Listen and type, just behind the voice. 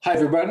Hi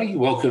everybody,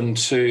 welcome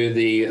to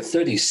the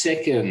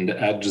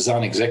 32nd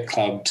Design Exec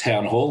Club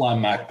Town Hall.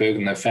 I'm Mark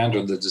Bergen, the founder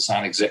of the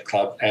Design Exec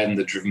Club and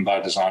the Driven by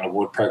Design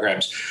Award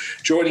programs.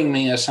 Joining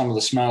me are some of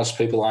the smartest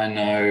people I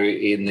know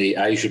in the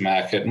Asia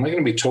market, and we're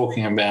going to be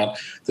talking about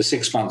the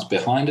 6 months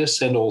behind us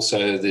and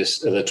also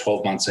the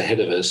 12 months ahead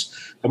of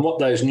us and what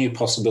those new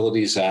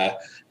possibilities are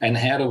and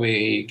how do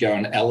we go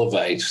and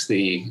elevate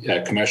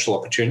the commercial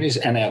opportunities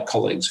and our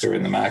colleagues who are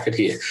in the market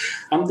here.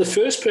 The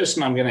first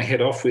person I'm going to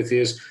head off with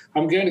is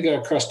I'm going to go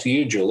across to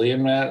you, Julie,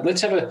 and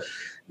let's have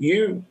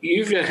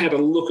you've had a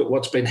look at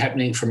what's been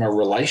happening from a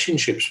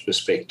relationships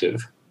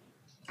perspective,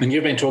 and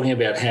you've been talking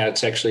about how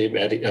it's actually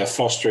about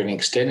fostering and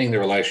extending the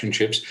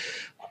relationships.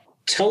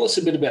 Tell us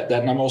a bit about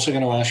that, and I'm also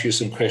going to ask you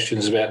some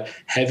questions about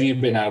have you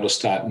been able to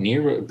start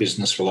new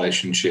business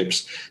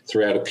relationships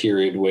throughout a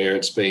period where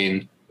it's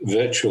been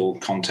virtual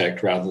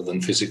contact rather than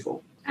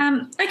physical?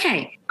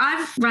 Okay.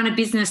 I've run a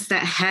business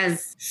that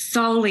has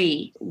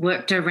solely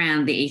worked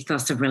around the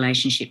ethos of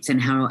relationships and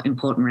how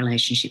important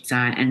relationships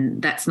are.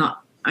 And that's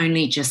not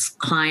only just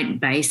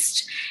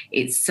client-based,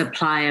 it's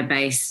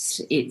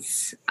supplier-based,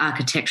 it's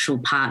architectural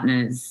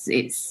partners,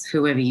 it's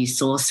whoever you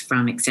source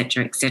from, et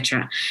cetera, et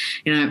cetera.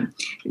 You know,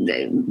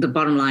 the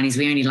bottom line is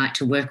we only like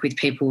to work with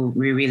people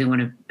we really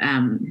want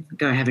to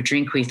go have a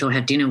drink with or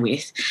have dinner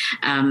with,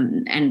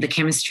 and the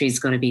chemistry's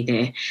got to be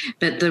there.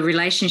 But the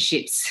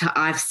relationships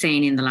I've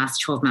seen in the last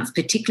 12 months,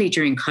 particularly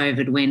during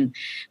COVID, when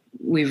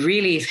we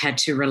really have had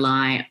to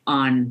rely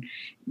on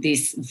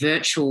this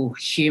virtual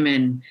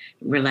human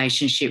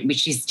relationship,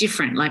 which is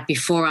different. Like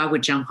before, I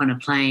would jump on a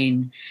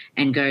plane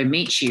and go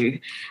meet you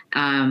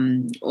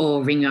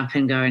or ring up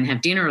and go and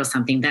have dinner or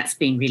something. That's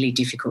been really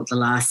difficult the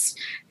last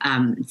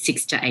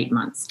 6 to 8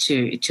 months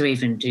to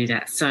even do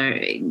that. So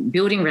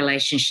building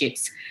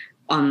relationships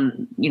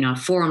on, a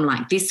forum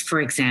like this, for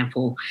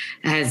example,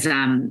 has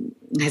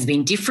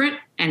been different,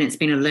 and it's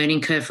been a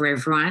learning curve for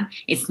everyone.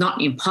 It's not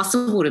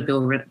impossible to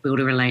build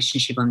a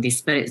relationship on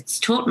this, but it's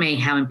taught me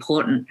how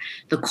important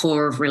the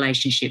core of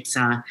relationships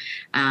are,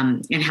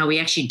 and how we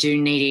actually do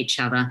need each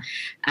other.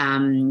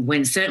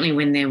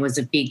 When there was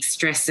a big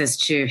stress as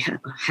to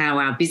how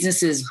our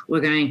businesses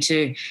were going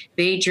to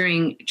be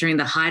during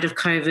the height of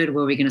COVID,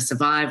 were we going to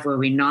survive, were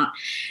we not?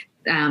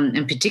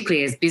 And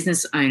particularly as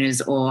business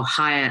owners or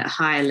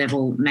higher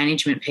level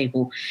management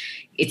people,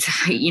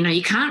 it's,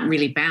 you can't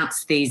really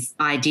bounce these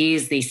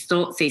ideas, these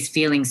thoughts, these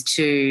feelings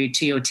to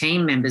your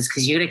team members,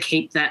 because you've got to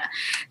keep that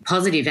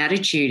positive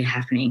attitude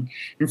happening.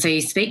 And so you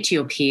speak to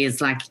your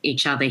peers like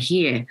each other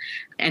here,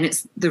 and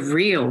it's the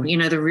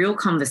real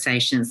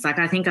conversations. Like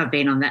I think I've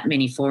been on that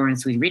many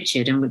forums with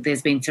Richard, and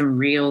there's been some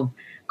real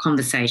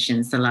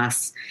conversations the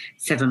last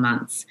 7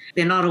 months.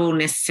 They're not all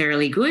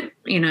necessarily good,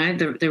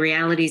 the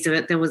realities of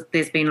it.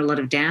 There's been a lot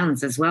of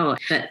downs as well,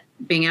 but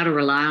being able to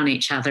rely on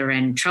each other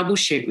and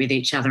troubleshoot with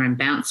each other and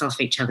bounce off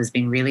each other has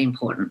been really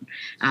important.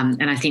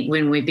 And I think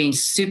when we've been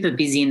super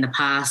busy in the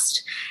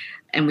past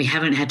and we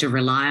haven't had to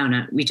rely on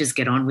it, we just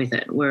get on with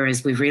it,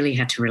 whereas we've really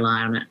had to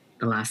rely on it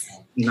the last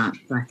few months,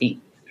 I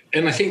think.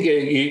 And I think,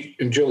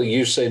 Julie,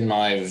 you've seen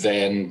my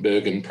Van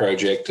Bergen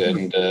project,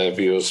 and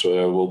viewers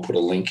will put a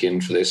link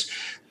in for this.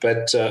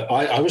 But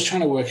I was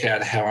trying to work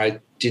out how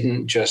I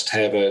didn't just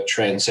have a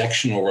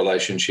transactional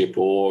relationship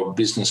or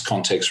business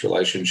context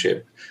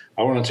relationship.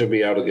 I wanted to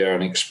be able to go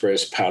and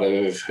express part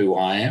of who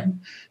I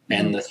am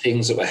and the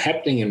things that were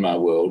happening in my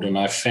world. And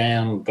I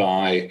found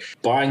by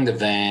buying the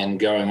van,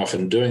 going off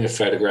and doing a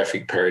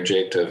photographic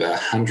project of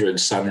 100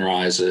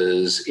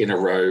 sunrises in a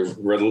row,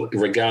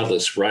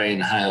 regardless,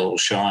 rain, hail,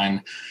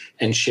 shine,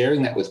 and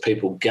sharing that with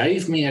people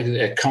gave me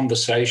a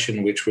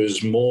conversation which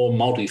was more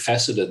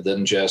multifaceted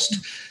than just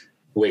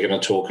we're going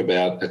to talk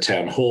about a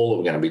town hall,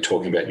 we're going to be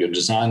talking about your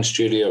design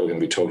studio, we're going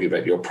to be talking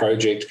about your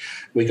project.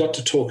 We got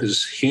to talk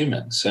as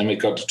humans, and we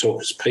got to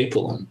talk as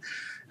people.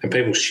 And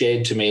people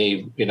shared to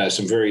me,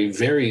 some very,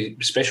 very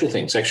special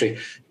things. Actually,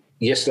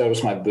 yesterday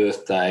was my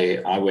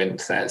birthday. I went,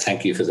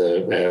 thank you for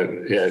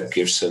the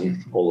gifts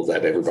and all of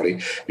that, everybody.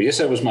 But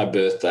yesterday was my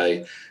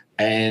birthday.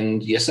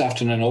 And yesterday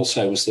afternoon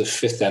also was the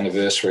 5th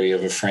anniversary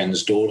of a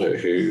friend's daughter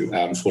who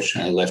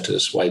unfortunately left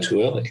us way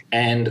too early.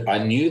 And I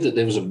knew that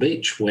there was a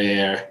beach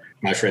where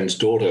my friend's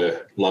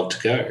daughter loved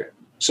to go.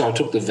 So I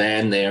took the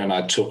van there and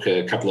I took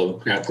a couple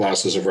of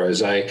glasses of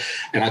rosé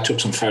and I took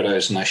some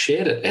photos and I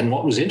shared it. And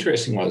what was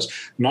interesting was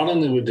not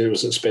only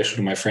was it special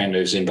to my friend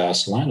who's in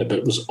Barcelona, but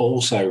it was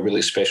also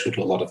really special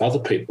to a lot of other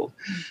people,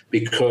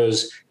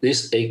 because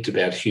this eked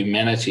about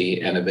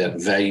humanity and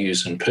about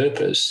values and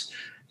purpose.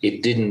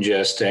 It didn't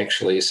just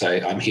actually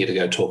say, I'm here to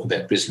go talk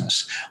about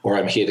business, or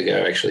I'm here to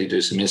go actually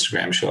do some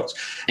Instagram shots.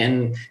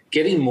 And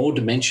getting more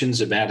dimensions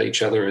about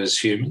each other as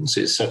humans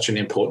is such an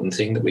important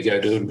thing that we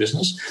go do in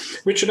business.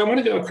 Richard, I want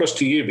to go across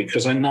to you,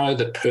 because I know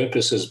that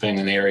purpose has been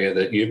an area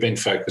that you've been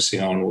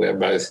focusing on, where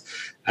both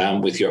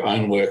with your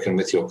own work and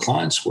with your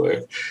clients'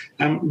 work.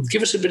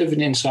 Give us a bit of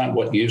an insight on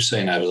what you've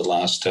seen over the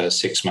last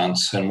 6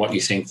 months and what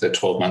you think the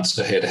 12 months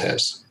ahead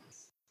has.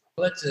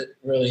 Well, that's a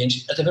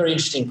very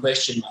interesting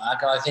question,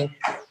 Mark. I think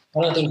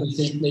one of the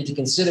things we need to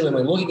consider when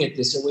we're looking at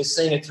this, that we're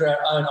seeing it through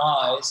our own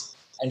eyes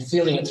and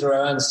feeling it through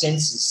our own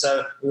senses.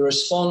 So we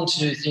respond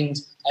to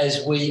things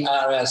as we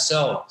are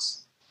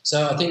ourselves.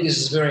 So I think this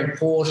is very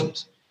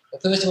important.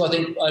 First of all, I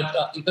think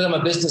because I'm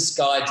a business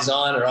guide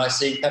designer, I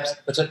see perhaps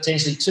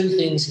potentially two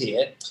things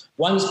here.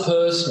 One's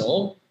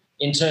personal,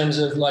 in terms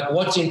of like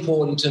what's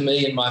important to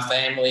me and my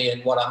family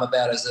and what I'm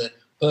about as a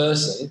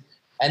person.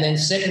 And then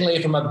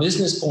secondly, from a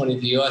business point of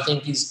view, I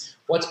think is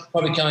what's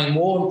probably becoming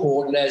more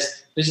important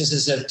as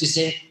businesses have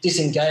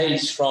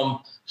disengaged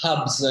from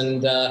hubs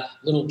and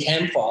little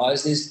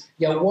campfires is,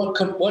 what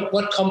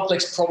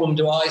complex problem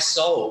do I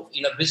solve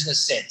in a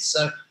business sense?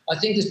 So I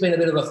think there's been a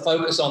bit of a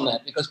focus on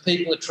that because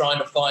people are trying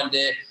to find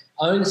their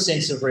own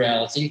sense of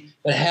reality,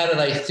 but how do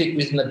they fit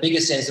within the bigger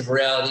sense of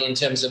reality in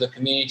terms of a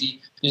community,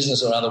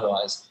 business or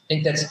otherwise? I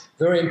think that's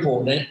very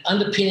important. And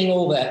underpinning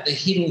all that, the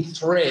hidden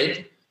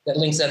thread that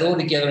links that all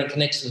together and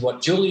connects with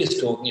what Julia's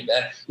talking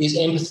about is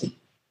empathy.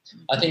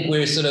 I think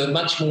we're sort of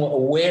much more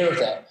aware of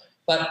that.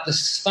 But the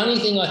funny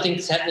thing I think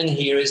is happening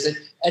here is that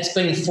it's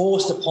been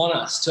forced upon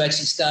us to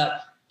actually start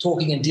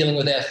talking and dealing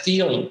with our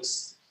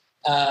feelings.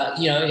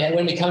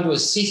 When we come to a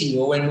city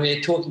or when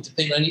we're talking to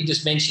people, and you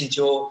just mentioned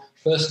your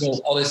personal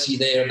odyssey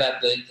there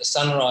about the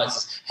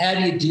sunrises, how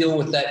do you deal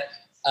with that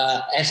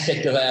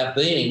aspect of our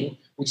being,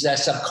 which is our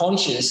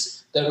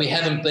subconscious, that we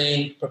haven't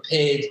been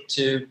prepared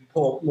to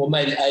or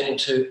maybe able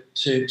to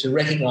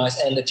recognise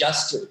and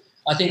adjust to?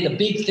 I think the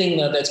big thing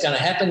that's going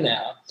to happen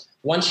now,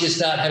 once you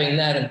start having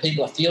that and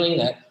people are feeling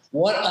that,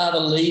 what are the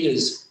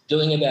leaders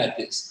doing about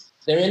this?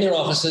 They're in their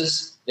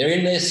offices, they're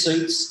in their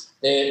suits,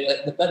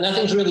 but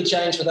nothing's really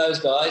changed for those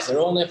guys. They're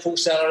all on their full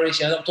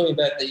salaries. I'm talking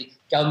about the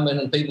government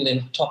and people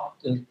in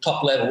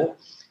top level.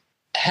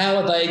 How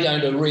are they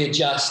going to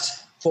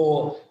readjust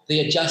for the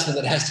adjustment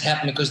that has to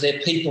happen because their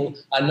people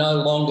are no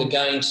longer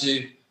going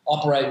to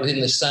operate within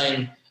the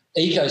same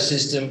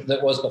ecosystem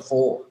that was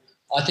before?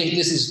 I think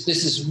this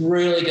is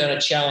really going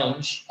to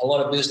challenge a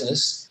lot of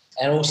business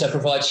and also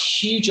provides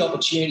huge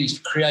opportunities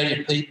for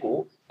creative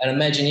people and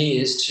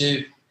Imagineers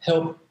to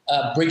help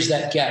bridge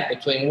that gap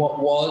between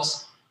what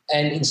was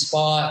and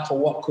inspire for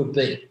what could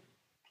be.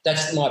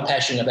 That's my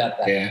passion about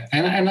that. Yeah,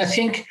 and I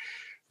think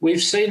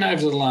we've seen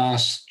over the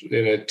last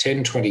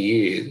 10, 20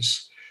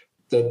 years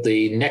that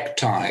the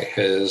necktie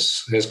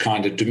has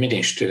kind of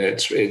diminished in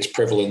its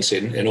prevalence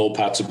in all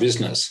parts of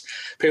business.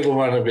 People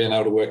want to be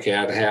able to work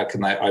out how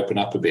can they open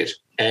up a bit.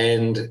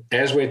 And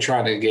as we're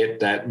trying to get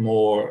that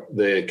more,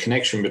 the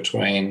connection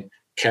between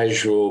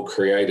casual,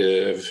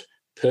 creative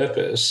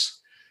purpose,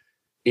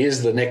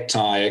 is the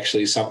necktie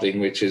actually something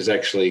which is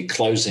actually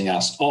closing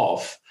us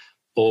off?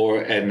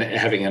 And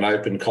having an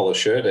open collar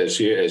shirt, as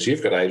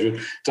you've got, Adrian,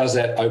 does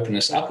that open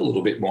us up a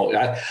little bit more?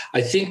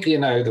 I think,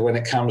 when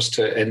it comes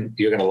to, and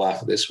you're going to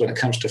laugh at this, when it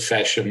comes to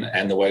fashion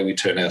and the way we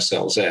turn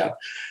ourselves out,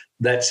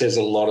 that says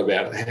a lot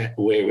about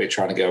where we're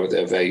trying to go with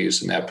our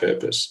values and our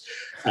purpose.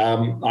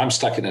 I'm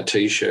stuck in a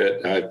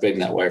T-shirt. I've been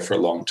that way for a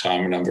long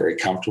time and I'm very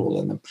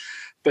comfortable in them.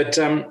 But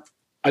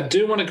I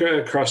do want to go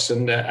across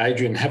and,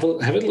 Adrian, have a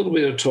little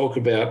bit of talk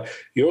about,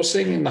 you're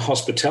seeing in the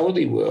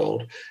hospitality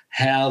world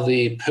how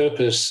the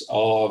purpose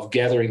of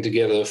gathering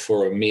together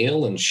for a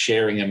meal and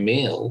sharing a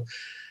meal,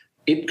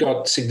 it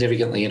got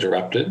significantly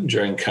interrupted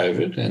during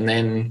COVID. And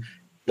then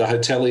the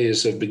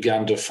hoteliers have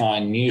begun to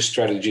find new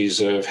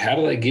strategies of how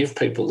do they give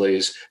people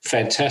these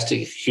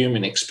fantastic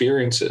human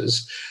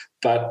experiences,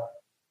 but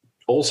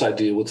also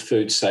deal with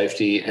food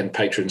safety and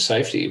patron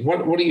safety.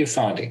 What are you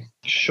finding?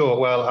 Sure.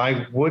 Well,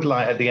 I would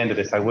like, at the end of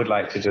this, I would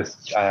like to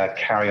just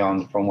carry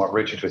on from what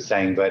Richard was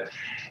saying, but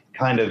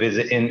kind of is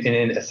in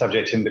a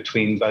subject in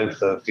between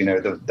both of,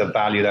 the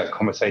value that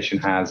conversation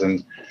has,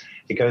 and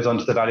it goes on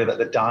to the value that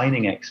the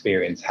dining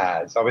experience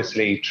has.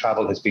 Obviously,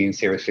 travel has been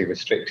seriously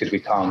restricted. We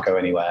can't go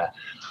anywhere.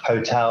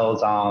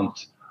 Hotels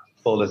aren't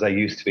full as they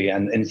used to be.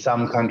 And in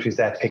some countries,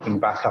 they're picking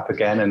back up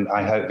again. And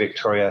I hope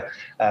Victoria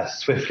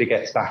swiftly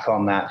gets back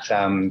on that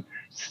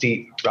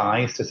steep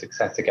rise to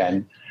success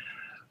again.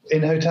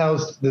 In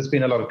hotels, there's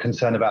been a lot of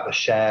concern about the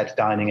shared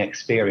dining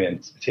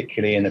experience,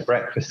 particularly in a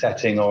breakfast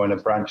setting or in a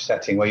brunch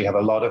setting where you have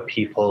a lot of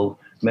people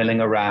milling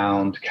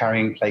around,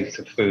 carrying plates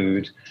of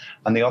food.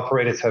 And the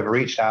operators have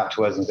reached out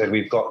to us and said,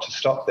 we've got to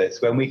stop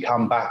this. When we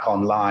come back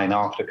online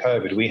after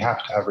COVID, we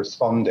have to have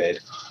responded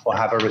or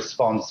have a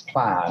response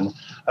plan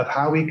of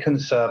how we can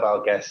serve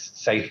our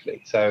guests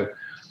safely. So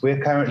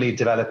we're currently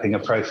developing a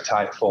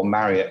prototype for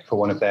Marriott for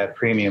one of their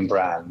premium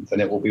brands,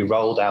 and it will be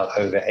rolled out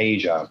over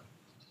Asia.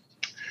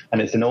 And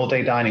it's an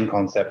all-day dining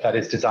concept that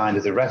is designed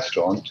as a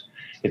restaurant.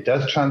 It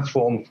does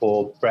transform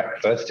for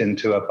breakfast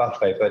into a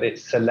buffet, but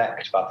it's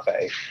select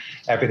buffet.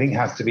 Everything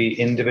has to be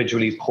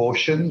individually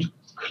portioned,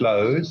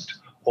 closed,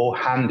 or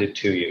handed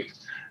to you.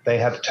 They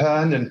have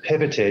turned and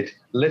pivoted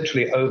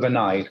literally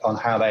overnight on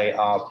how they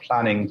are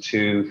planning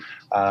to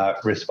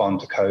respond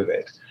to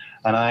COVID.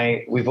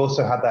 And we've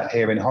also had that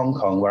here in Hong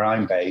Kong, where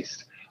I'm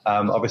based.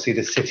 Obviously,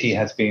 the city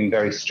has been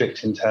very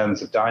strict in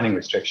terms of dining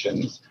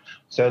restrictions.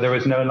 So there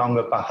is no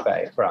longer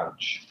buffet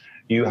brunch.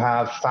 You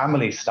have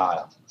family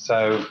style.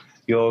 So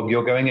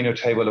you're going in your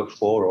table of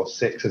 4 or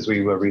 6, as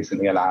we were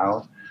recently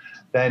allowed.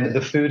 then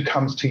the food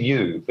comes to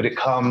you, but it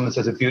comes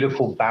as a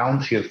beautiful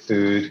bounty of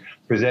food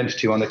presented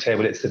to you on the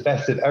table. It's the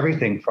best of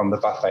everything from the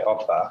buffet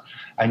offer,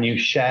 and you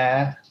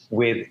share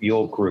with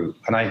your group.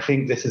 And I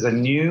think this is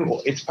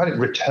it's kind of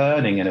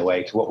returning in a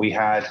way to what we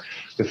had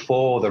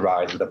before the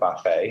rise of the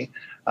buffet.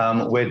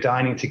 We're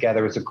dining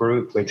together as a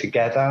group. We're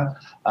together.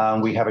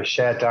 We have a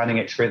shared dining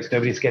experience.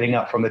 Nobody's getting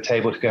up from the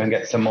table to go and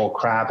get some more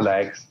crab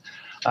legs.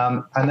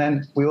 And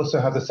then we also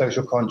have the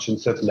social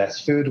conscience of less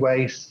food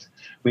waste.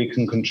 We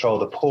can control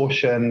the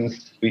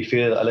portions. We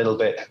feel a little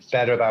bit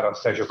better about our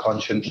social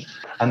conscience.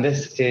 And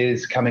this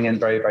is coming in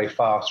very, very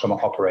fast from our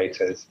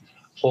operators.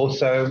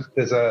 Also,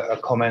 there's a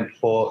comment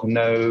for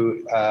no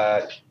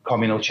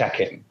communal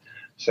check-in.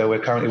 So we're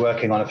currently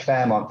working on a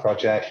Fairmont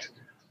project.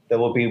 There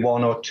will be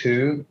 1 or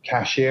 2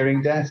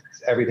 cashiering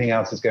desks. Everything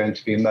else is going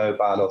to be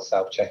mobile or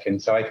self-check-in.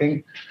 So I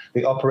think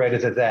the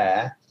operators are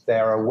there.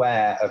 They're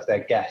aware of their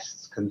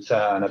guests'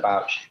 concern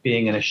about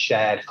being in a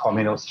shared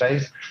communal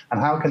space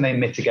and how can they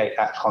mitigate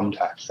that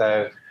contact.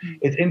 So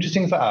it's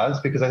interesting for us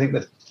because I think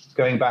that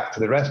going back to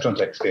the restaurant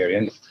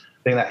experience,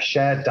 I think that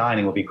shared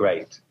dining will be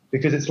great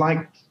because it's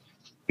like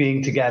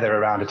being together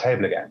around a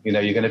table again. You know,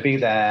 you're going to be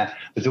there.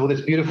 There's all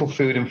this beautiful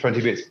food in front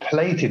of you. It's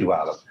plated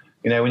well.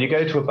 You know, when you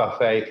go to a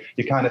buffet,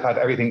 you kind of have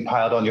everything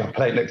piled on your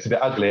plate. Looks a bit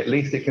ugly. At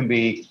least there can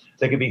be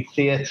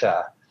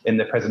theatre in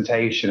the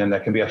presentation and there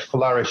can be a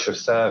flourish of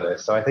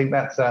service. So I think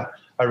that's a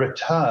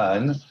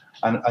return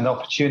and an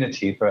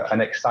opportunity for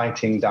an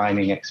exciting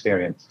dining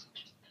experience.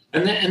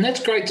 And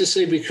that's great to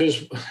see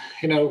because,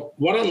 you know,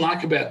 what I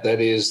like about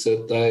that is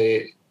that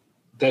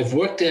they've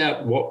worked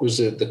out what was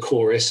the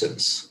core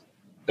essence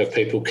of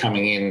people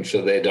coming in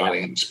for their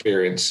dining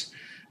experience.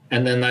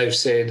 And then they've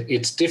said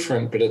it's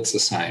different, but it's the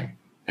same.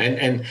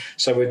 And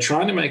so we're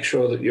trying to make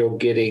sure that you're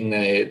getting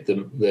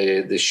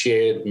the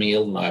shared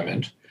meal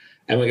moment.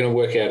 And we're going to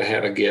work out how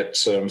to get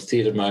some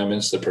theatre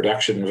moments, the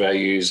production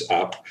values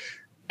up,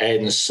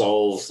 and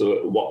solve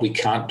what we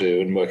can't do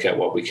and work out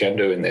what we can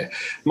do in there.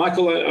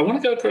 Michael, I want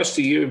to go across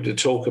to you to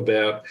talk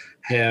about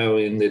how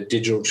in the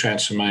digital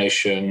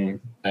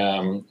transformation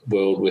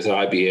world with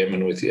IBM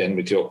and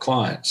with your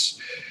clients,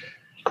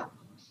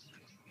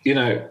 you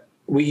know,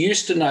 we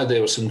used to know there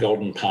were some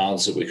golden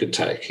paths that we could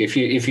take. If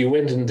you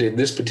went and did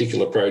this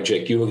particular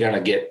project, you were going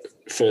to get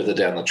further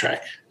down the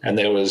track. And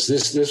there was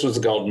this was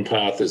the golden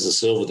path, there's the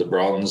silver, the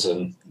bronze,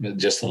 and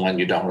just the one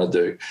you don't want to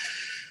do.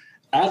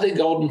 Are there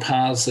golden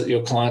paths that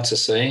your clients are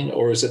seeing,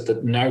 or is it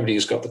that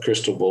nobody's got the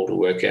crystal ball to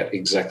work out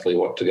exactly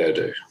what to go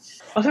do?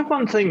 I think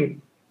one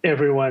thing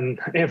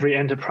every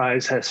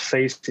enterprise has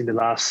faced in the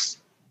last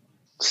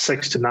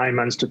 6 to 9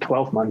 months to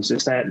 12 months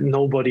is that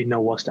nobody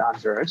knows what the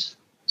answer is.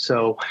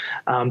 So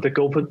the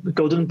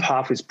golden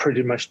path is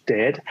pretty much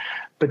dead.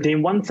 But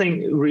then one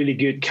thing really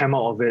good came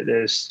out of it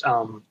is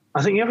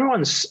I think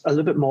everyone's a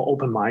little bit more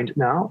open-minded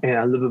now and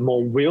a little bit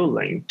more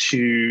willing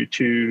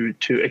to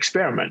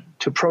experiment,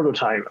 to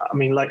prototype. I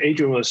mean, like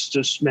Adrian was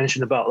just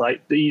mentioned about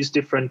like these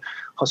different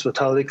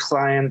hospitality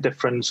clients,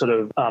 different sort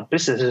of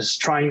businesses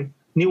trying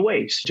new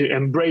ways to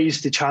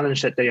embrace the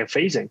challenge that they are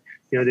facing.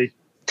 You know, they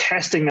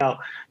testing out,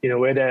 you know,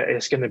 whether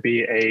it's going to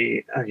be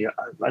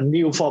a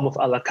new form of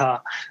a la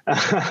carte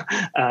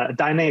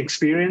dining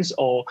experience,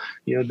 or,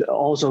 you know,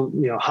 also,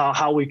 you know,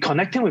 how we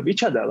connecting with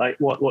each other, like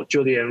what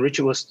Julie and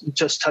Richard was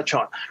just touch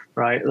on,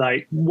 right?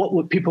 Like what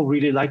would people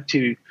really like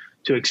to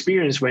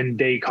experience when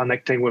they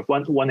connecting with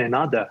one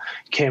another?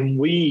 Can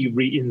we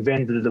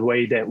reinvent the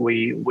way that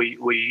we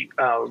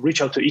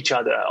reach out to each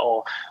other,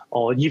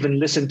 or even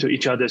listen to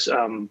each other's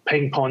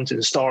pain points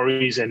and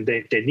stories and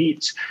their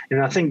needs?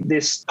 And I think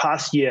this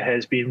past year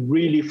has been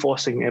really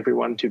forcing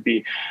everyone to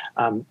be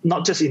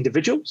not just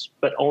individuals,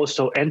 but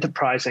also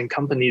enterprise and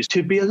companies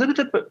to be a little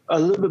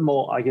bit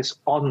more, I guess,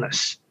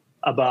 honest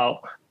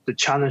about the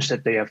challenge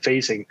that they are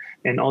facing,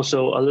 and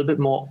also a little bit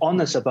more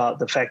honest about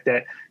the fact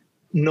that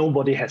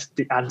nobody has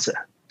the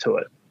answer to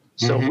it.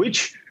 So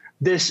which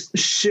this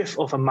shift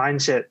of a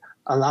mindset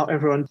allow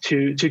everyone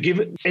to give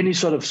any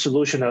sort of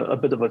solution a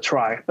bit of a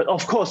try. But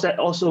of course, that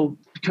also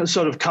can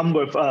sort of come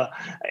with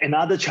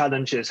another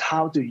challenge is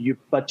how do you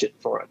budget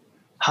for it?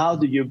 How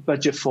do you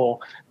budget for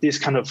this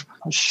kind of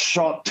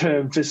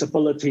short-term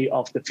visibility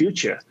of the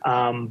future?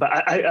 But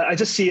I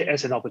just see it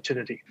as an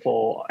opportunity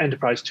for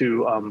enterprise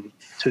to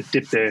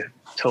dip their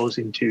toes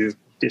into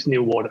this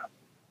new water.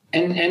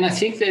 And I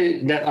think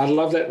that I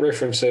love that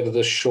reference there to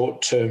the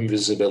short-term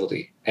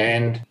visibility.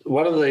 And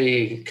one of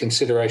the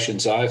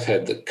considerations I've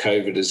had that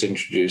COVID has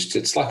introduced,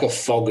 it's like a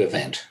fog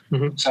event.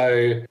 Mm-hmm.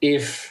 So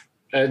if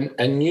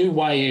a new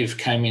wave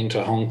came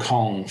into Hong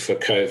Kong for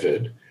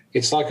COVID,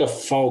 it's like a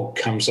fog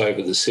comes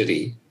over the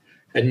city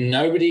and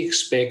nobody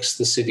expects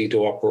the city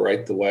to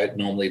operate the way it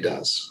normally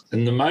does.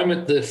 And the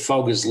moment the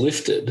fog is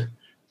lifted,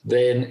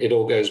 then it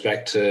all goes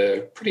back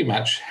to pretty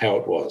much how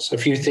it was. A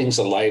few things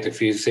are late, a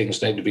few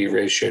things need to be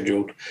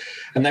rescheduled.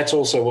 And that's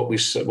also what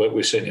we've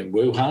seen in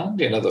Wuhan.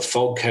 You know, the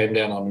fog came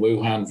down on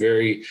Wuhan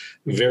very,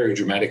 very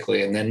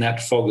dramatically, and then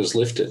that fog is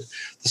lifted.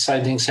 The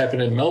same thing's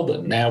happened in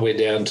Melbourne. Now we're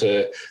down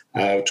to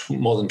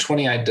more than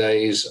 28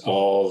 days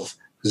of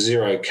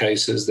 0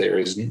 cases.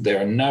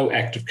 There are no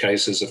active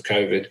cases of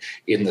COVID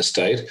in the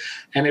state,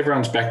 and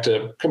everyone's back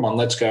to, come on,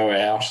 let's go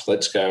out,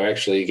 let's go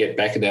actually get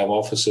back in our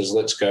offices,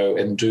 let's go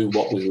and do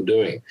what we were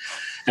doing.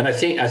 And I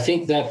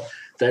think that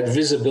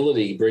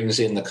visibility brings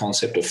in the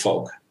concept of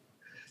fog.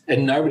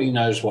 And nobody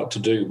knows what to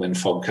do when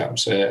fog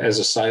comes. As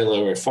a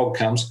sailor, if fog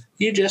comes,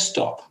 you just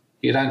stop.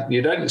 You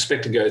don't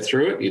expect to go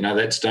through it. You know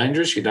that's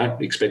dangerous. You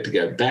don't expect to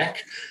go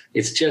back.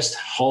 It's just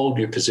hold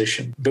your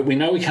position. But we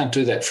know we can't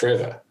do that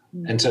forever.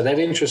 And so that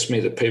interests me,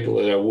 that people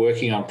that are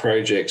working on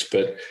projects,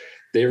 but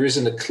there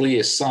isn't a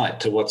clear sight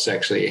to what's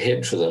actually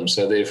ahead for them.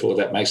 So therefore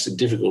that makes it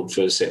difficult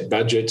for set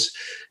budgets,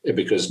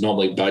 because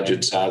normally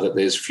budgets are that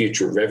there's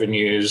future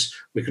revenues.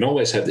 We can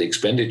always have the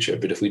expenditure,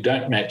 but if we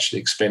don't match the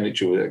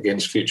expenditure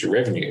against future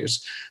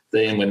revenues,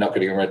 then we're not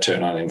getting a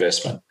return on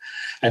investment.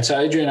 And so,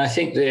 Adrian, I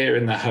think there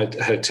in the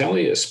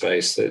hotelier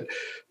space that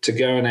to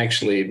go and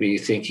actually be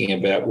thinking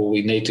about, well,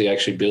 we need to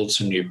actually build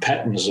some new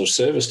patterns of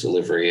service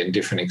delivery and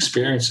different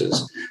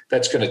experiences.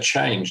 That's going to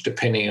change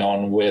depending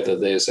on whether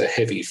there's a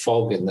heavy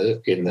fog in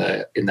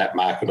that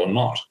market or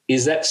not.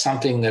 Is that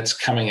something that's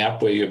coming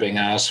up where you're being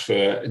asked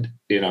for,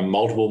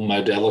 multiple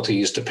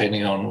modalities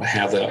depending on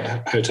how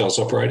the hotel's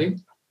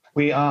operating?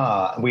 We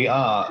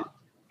are.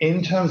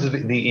 In terms of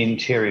the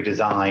interior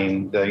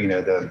design,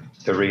 the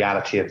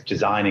reality of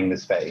designing the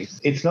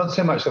space, it's not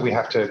so much that we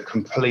have to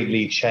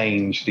completely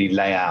change the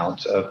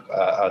layout of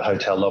a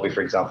hotel lobby,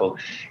 for example.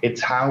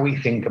 It's how we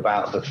think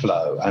about the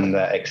flow and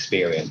the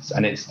experience.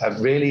 And it's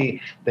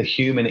really the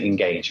human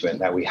engagement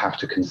that we have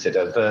to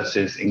consider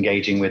versus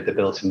engaging with the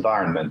built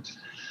environment.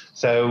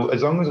 So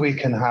as long as we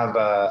can have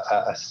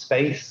a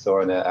space or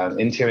an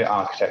interior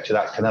architecture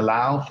that can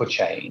allow for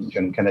change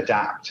and can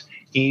adapt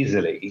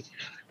easily,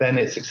 then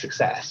it's a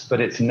success.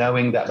 But it's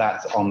knowing that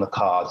that's on the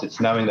cards.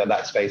 It's knowing that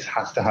that space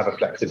has to have a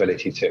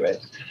flexibility to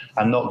it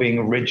and not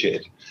being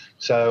rigid.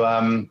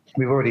 So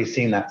we've already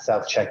seen that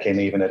self-check-in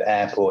even at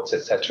airports,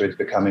 etc., is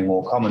becoming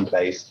more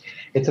commonplace.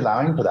 It's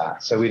allowing for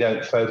that. So we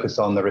don't focus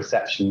on the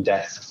reception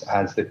desks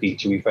as the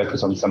feature. We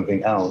focus on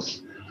something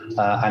else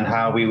and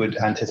how we would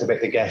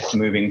anticipate the guests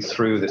moving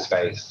through the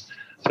space.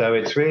 So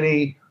it's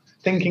really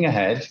thinking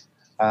ahead,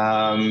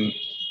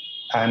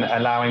 and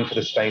allowing for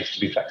the space to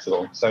be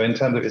flexible. So in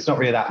terms of, it's not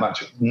really that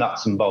much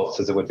nuts and bolts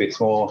as it would be. It's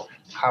more,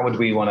 how would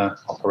we want to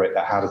operate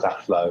that? How does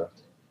that flow?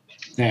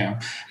 Yeah.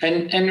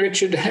 And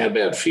Richard, how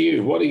about for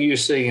you? What are you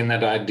seeing in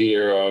that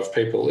idea of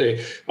people?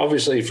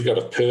 Obviously, if you've got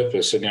a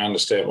purpose and you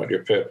understand what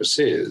your purpose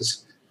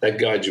is, that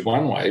guides you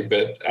one way,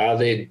 but are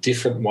there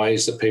different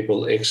ways that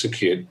people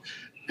execute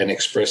and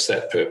express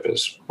that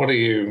purpose? What are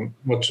your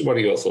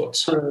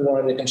thoughts? I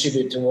wanted to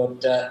contribute to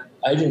what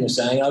Adrian was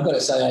saying. I've got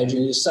to say,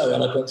 Adrian, you're so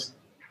eloquent.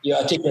 You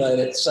articulate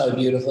it so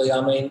beautifully. I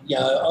mean,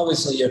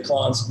 obviously your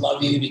clients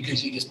love you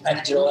because you just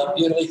package it all up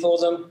beautifully for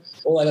them.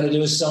 All they got to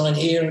do is sign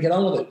here and get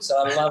on with it. So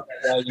I love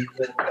that way you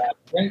talk about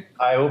it.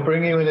 I will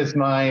bring you in as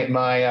my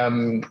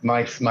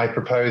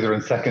proposer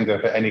and seconder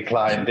for any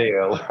client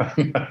deal.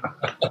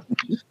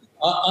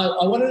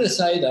 I wanted to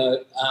say,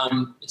 though,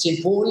 it's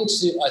important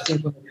to, I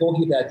think when we're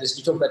talking about this,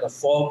 we talked about the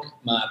fog,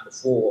 Mark,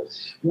 before.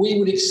 We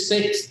would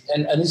expect,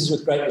 and this is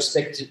with great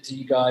respect to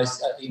you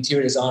guys,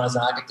 interior designers,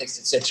 architects,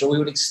 etc., we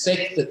would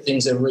expect that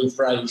things are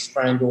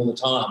framed all the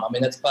time. I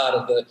mean, that's part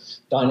of the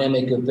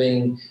dynamic of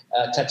being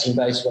touching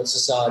base with what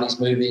society's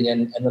moving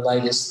and the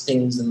latest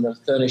things and the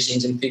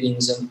furnishings and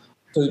fittings and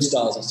food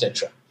styles,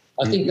 etc.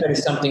 I think that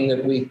is something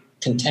that we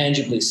can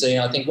tangibly see.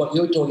 And I think what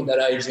you're talking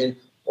about, Adrian,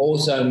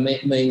 also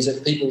means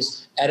that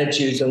people's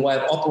attitudes and way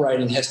of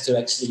operating has to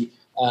actually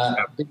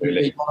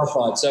be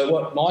modified. So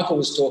what Michael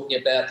was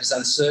talking about, this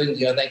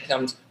uncertainty, that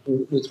comes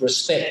with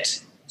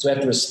respect. So we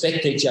have to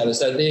respect each other.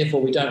 So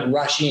therefore we don't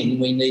rush in,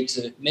 we need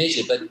to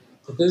measure. But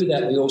to do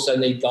that, we also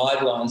need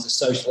guidelines of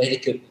social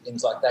etiquette and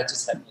things like that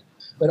just happening.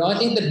 But I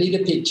think the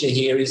bigger picture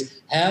here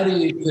is how do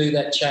you do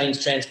that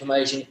change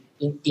transformation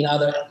in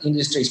other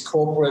industries,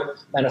 corporate,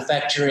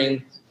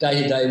 manufacturing,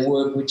 day-to-day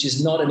work, which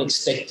is not an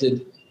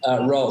expected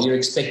role. You're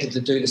expected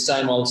to do the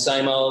same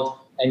old,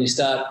 and you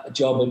start a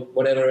job at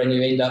whatever and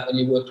you end up and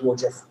you work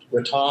towards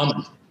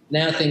retirement.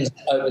 Now things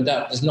have opened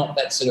up. There's not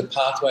that sort of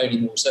pathway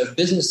anymore. So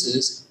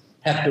businesses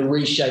have to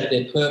reshape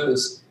their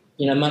purpose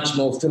in a much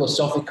more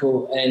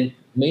philosophical and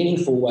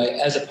meaningful way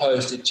as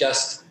opposed to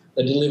just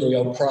the delivery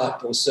of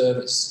product or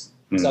service.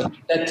 So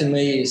that to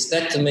me is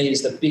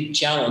the big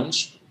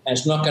challenge, and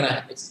it's not going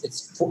to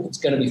it's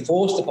going to be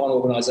forced upon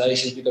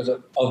organisations because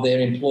of their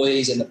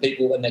employees and the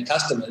people and their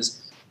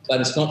customers. But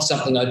it's not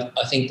something I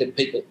think that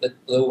the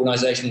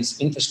organisation's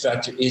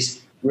infrastructure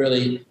is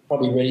really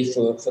probably ready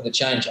for the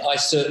change.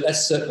 That's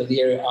certainly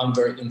the area I'm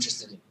very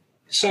interested in.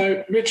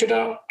 So, Richard,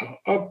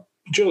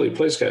 Julie,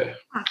 please go.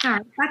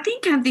 Sorry, I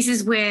think this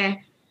is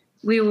where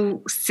we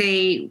will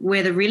see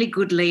where the really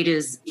good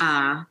leaders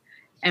are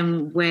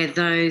and where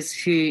those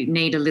who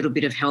need a little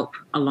bit of help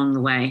along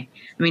the way.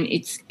 I mean,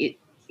 it's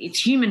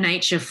human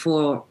nature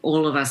for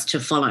all of us to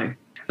follow.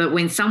 But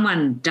when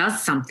someone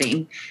does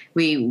something,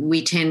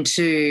 we tend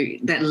to,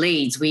 that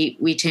leads,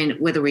 we tend,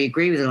 whether we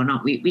agree with it or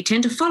not, we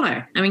tend to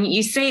follow. I mean,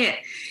 you see it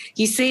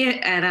you see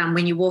it at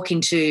when you walk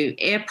into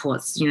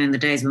airports, you know, in the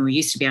days when we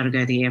used to be able to go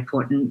to the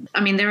airport. And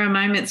I mean, there are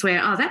moments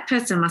where, that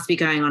person must be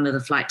going onto the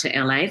flight to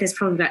LA. There's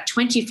probably about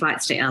 20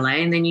 flights to LA.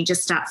 And then you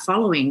just start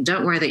following.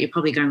 Don't worry that you're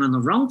probably going on the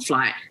wrong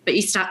flight, but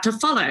you start to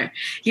follow,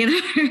 you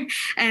know.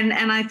 and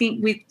I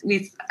think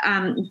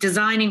with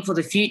designing for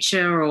the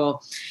future, or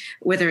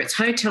whether it's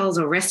hotels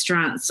or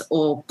restaurants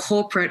or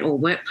corporate or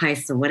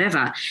workplace or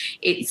whatever,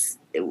 it's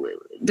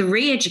the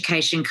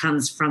re-education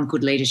comes from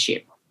good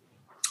leadership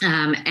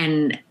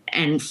and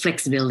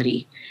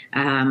flexibility.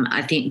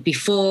 I think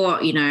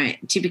before, you know,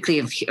 typically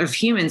of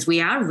humans,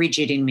 we are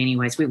rigid in many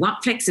ways. We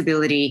want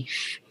flexibility,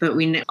 but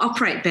we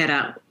operate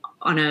better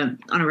on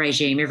a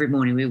regime every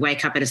morning. We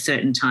wake up at a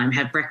certain time,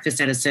 have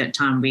breakfast at a certain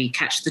time, we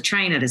catch the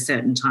train at a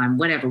certain time,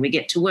 whatever, we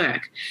get to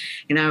work.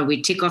 You know,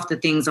 we tick off the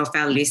things off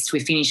our list,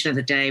 we finish for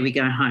the day, we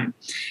go home.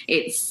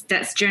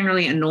 That's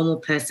generally a normal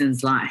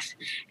person's life.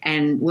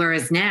 And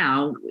whereas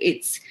now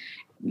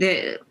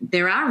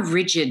there are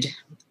rigid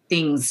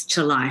things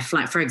to life.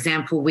 Like, for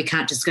example, we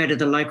can't just go to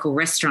the local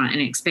restaurant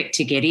and expect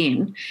to get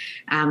in.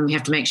 We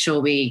have to make sure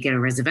we get a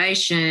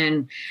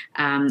reservation.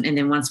 And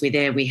then once we're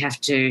there, we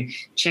have to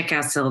check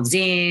ourselves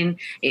in.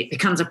 It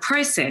becomes a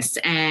process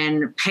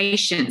and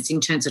patience in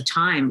terms of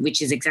time,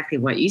 which is exactly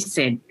what you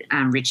said,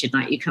 Richard.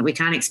 Like, we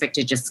can't expect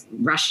to just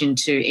rush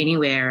into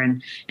anywhere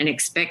and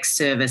expect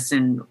service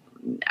and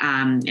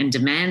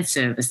demand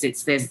service.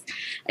 There's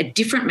a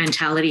different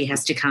mentality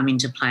has to come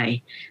into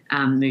play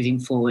moving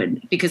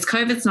forward, because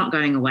COVID's not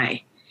going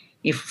away.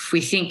 If we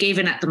think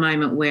even at the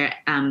moment where,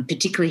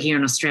 particularly here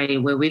in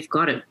Australia, where we've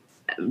got it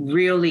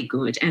really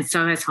good, and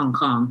so has Hong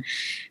Kong,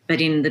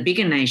 but in the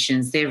bigger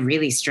nations, they're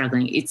really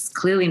struggling. It's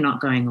clearly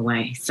not going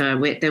away. So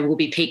there will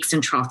be peaks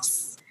and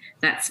troughs.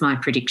 That's my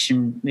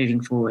prediction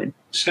moving forward.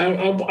 So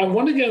I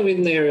want to go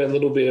in there a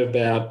little bit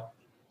about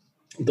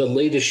the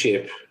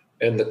leadership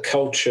and the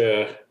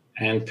culture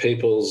and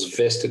people's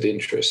vested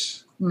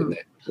interests in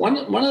that. One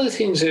of the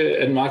things,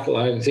 and Michael,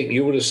 I think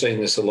you would have seen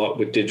this a lot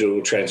with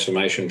digital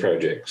transformation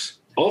projects.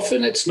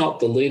 Often it's not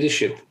the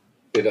leadership,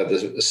 you know,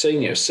 the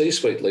senior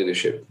C-suite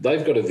leadership.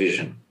 They've got a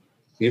vision.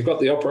 You've got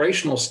the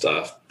operational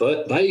staff,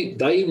 but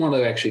they want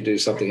to actually do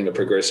something in a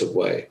progressive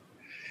way.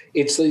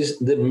 It's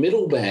the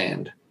middle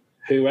band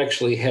who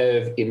actually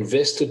have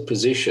invested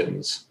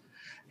positions,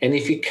 and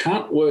if you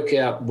can't work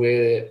out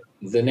where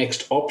the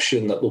next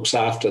option that looks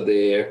after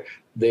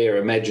their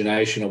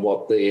imagination of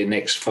what their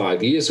next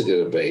 5 years are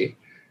going to be,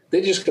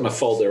 they're just going to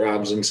fold their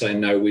arms and say,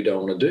 no, we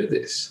don't want to do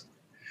this.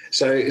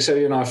 So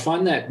you know, I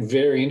find that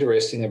very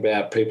interesting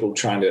about people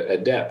trying to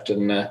adapt.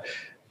 And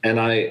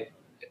I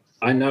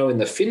know in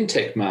the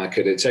fintech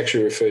market, it's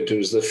actually referred to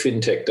as the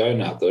fintech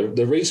donut.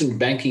 The reason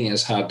banking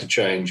is hard to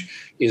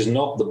change is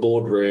not the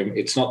boardroom,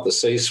 it's not the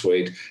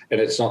C-suite, and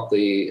it's not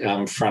the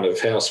front of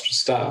house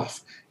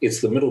staff.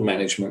 It's the middle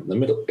management,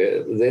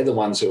 they're the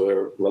ones who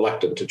are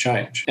reluctant to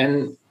change.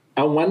 And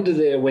I wonder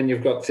there, when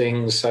you've got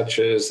things such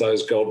as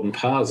those golden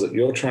paths that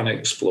you're trying to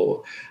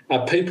explore,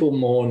 are people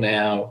more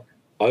now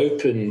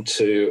open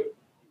to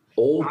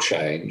all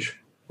change,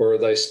 or are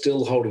they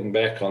still holding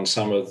back on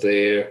some of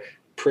their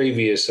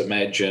previous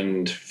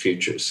imagined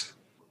futures?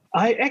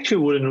 I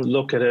actually wouldn't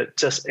look at it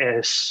just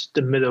as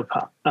the middle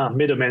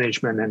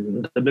management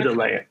and the middle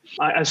layer.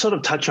 I sort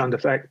of touch on the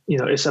fact, you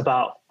know, it's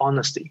about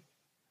honesty.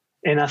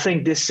 And I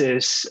think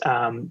this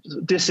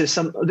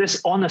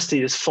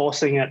honesty is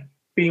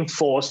being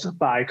forced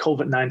by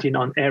COVID-19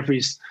 on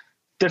every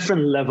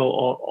different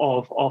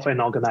level of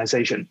an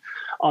organization,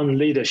 on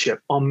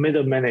leadership, on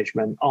middle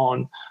management,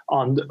 on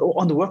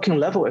the working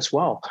level as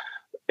well.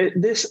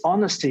 This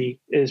honesty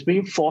is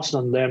being forced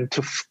on them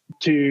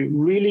to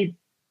really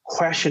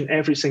question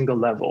every single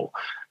level,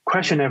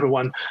 question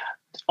everyone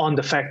on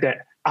the fact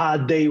that, are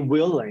they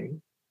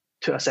willing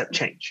to accept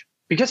change?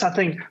 Because I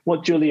think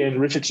what Julie and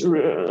Richard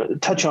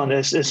touch on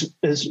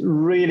is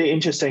really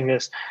interesting.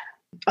 Is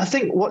I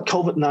think what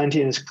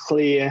COVID-19 is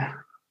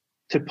clear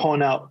to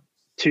point out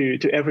to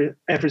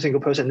every single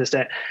person is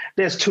that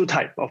there's two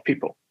types of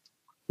people.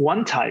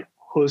 One type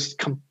who's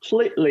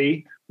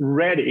completely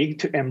ready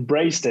to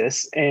embrace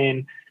this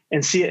and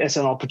see it as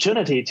an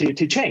opportunity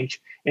to change.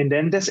 And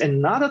then there's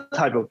another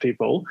type of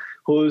people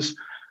who's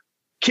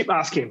keep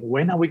asking,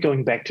 when are we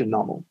going back to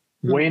normal?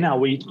 When are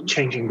we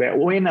changing back?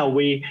 When are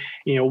we,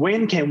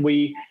 when can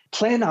we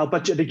plan our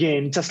budget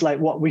again, just like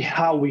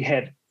how we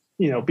had,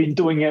 been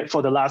doing it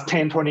for the last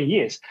 10, 20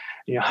 years?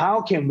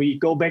 How can we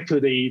go back to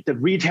the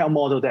retail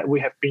model that we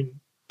have been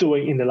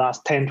doing in the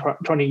last 10,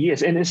 20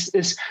 years? And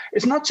it's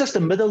not just the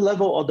middle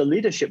level or the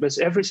leadership, it's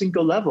every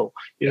single level.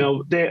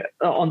 There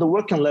on the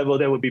working level,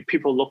 there will be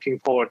people looking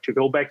forward to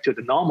go back to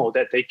the normal,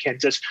 that they can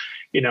just,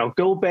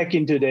 go back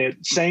into their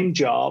same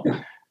job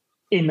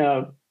in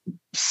a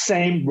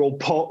same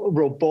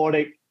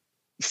robotic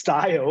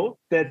style,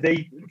 that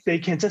they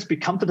can just be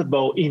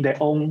comfortable in their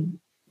own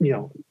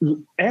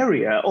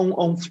area,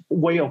 own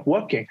way of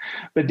working.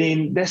 But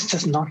then that's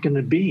just not going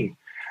to be.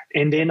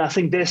 And then I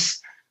think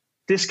this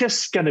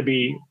just going to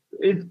be,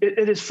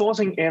 it is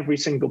forcing every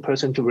single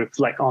person to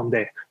reflect on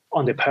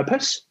their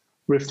purpose,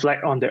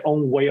 reflect on their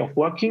own way of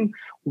working.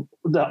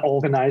 The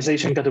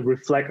organization got to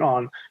reflect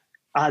on,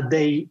 are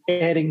they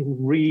adding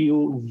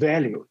real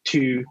value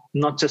to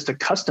not just the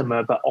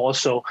customer, but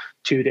also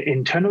to the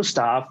internal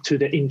staff, to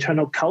the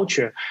internal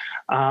culture?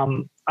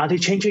 Are they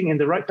changing in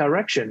the right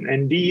direction?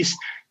 And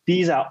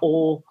these are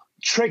all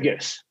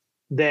triggers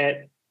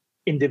that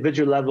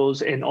individual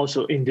levels and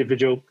also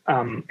individual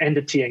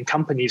entity and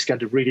companies got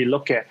to really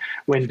look at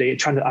when they're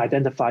trying to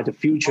identify the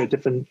future,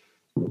 different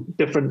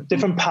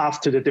paths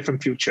to the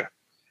different future.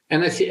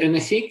 And I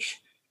think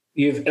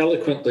you've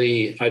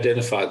eloquently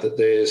identified that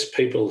there's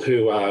people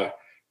who are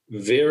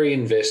very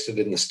invested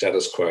in the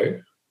status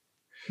quo.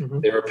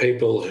 Mm-hmm. There are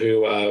people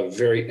who are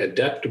very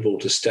adaptable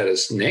to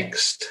status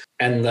next,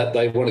 and that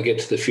they want to get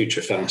to the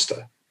future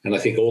faster. And I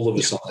think all of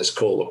us on this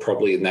call are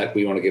probably in that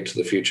we want to get to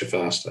the future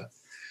faster.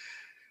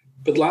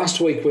 But last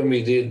week when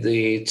we did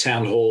the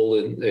town hall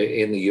in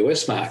the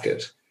US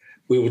market,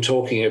 we were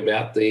talking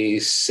about the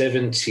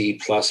 70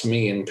 plus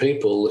million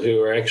people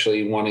who are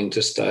actually wanting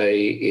to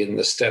stay in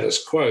the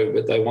status quo,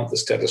 but they want the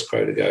status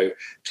quo to go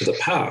to the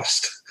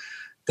past.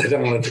 They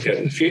don't want it to go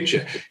to the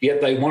future.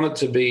 Yet they want it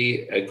to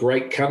be a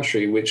great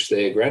country which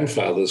their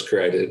grandfathers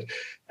created,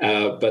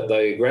 but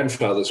their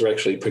grandfathers are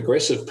actually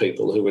progressive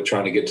people who are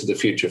trying to get to the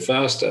future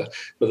faster,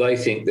 but they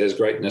think there's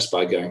greatness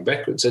by going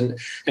backwards.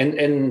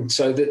 And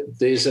so that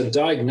there's a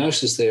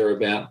diagnosis there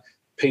about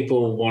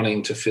people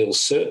wanting to feel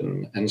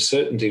certain, and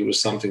certainty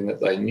was something that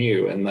they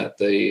knew, and that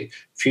the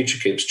future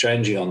keeps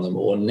changing on them,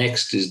 or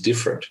next is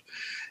different.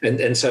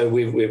 And so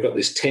we've got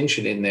this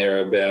tension in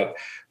there about,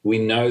 we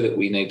know that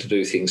we need to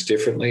do things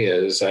differently,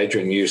 as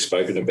Adrian, you've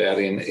spoken about,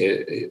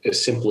 in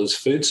as simple as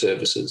food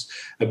services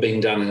are being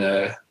done in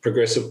a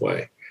progressive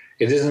way.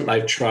 It isn't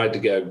they've tried to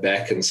go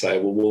back and say,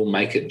 well, we'll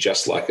make it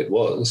just like it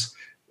was,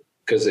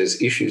 because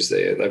there's issues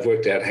there. They've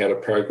worked out how to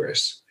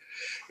progress.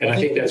 And I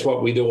think that's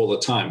what we do all the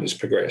time, is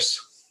progress.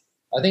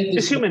 I think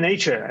it's human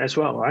nature as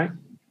well, right?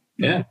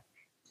 Yeah.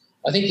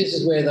 I think this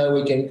is where, though,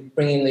 we can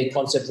bring in the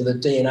concept of the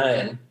DNA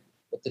in.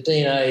 But the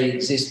DNA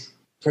exists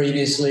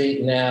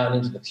previously, now, and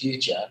into the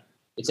future.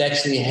 It's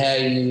actually how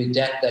you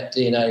adapt that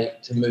DNA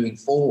to moving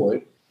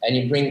forward, and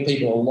you bring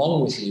people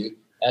along with you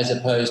as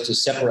opposed to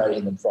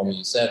separating them from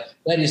you. So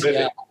that is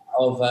the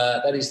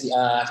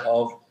art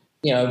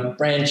of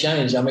brand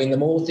change. I mean, the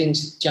more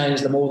things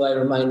change, the more they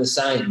remain the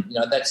same.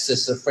 That's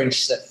just a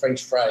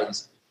French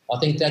phrase. I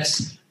think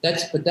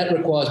but that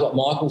requires what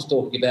Michael's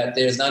talking about.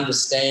 There's an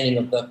understanding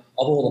of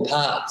all the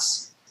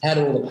parts. How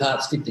do all the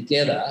parts fit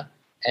together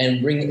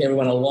and bring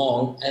everyone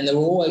along? And there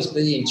will always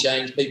be in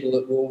change people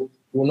that will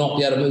not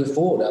be able to move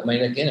forward. I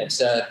mean, again,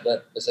 it's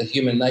a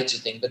human nature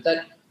thing. But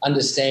that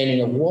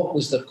understanding of what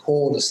was the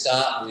core to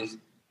start with,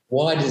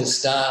 why did it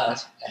start,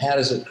 how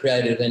does it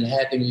create it, and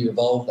how can you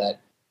evolve that?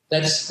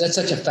 That's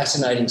such a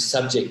fascinating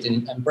subject,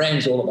 and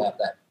brand's all about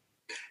that.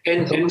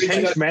 And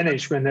change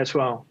management as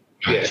well.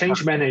 Yeah.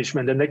 Change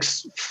management the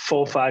next 4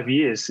 or 5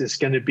 years is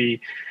going to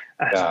be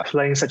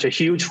playing such a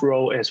huge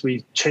role as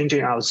we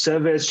changing our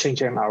service,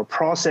 changing our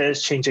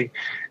process, changing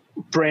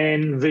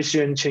brand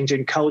vision,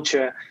 changing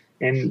culture,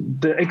 and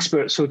the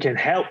experts who can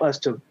help us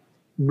to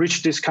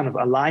reach this kind of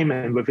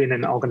alignment within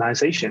an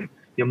organization,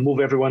 move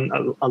everyone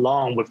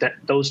along with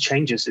those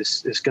changes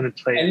is going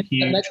to play a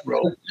huge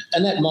role.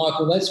 And that,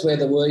 Michael, that's where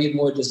the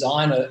word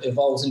designer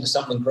evolves into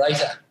something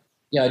greater.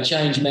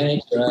 Change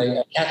manager,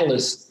 a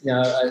catalyst,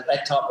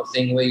 that type of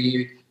thing, where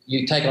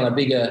you take on a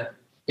bigger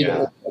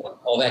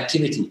of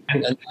activity.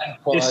 And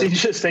it's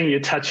interesting you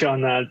touch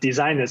on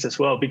designers as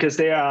well, because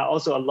there are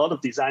also a lot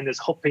of designers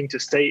hoping to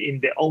stay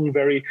in their own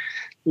very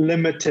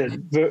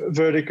limited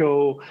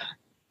vertical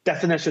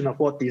definition of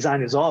what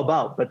design is all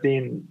about. But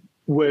then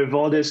with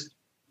all this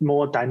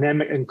more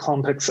dynamic and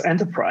complex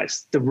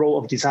enterprise, the role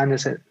of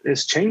designers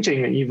is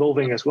changing and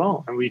evolving as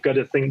well. And we've got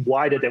to think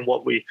wider than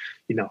what we,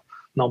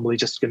 normally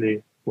just going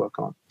to work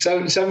on.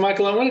 So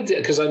Michael, I wanted to,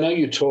 because I know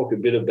you talk a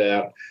bit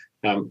about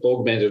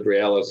augmented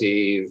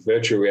reality,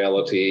 virtual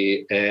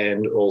reality,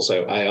 and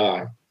also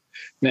AI.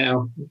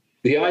 Now,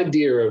 the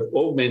idea of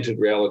augmented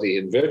reality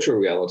and virtual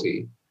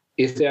reality,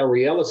 if our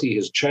reality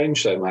has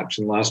changed so much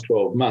in the last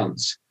 12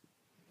 months,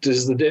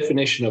 does the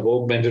definition of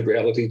augmented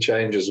reality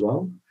change as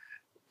well?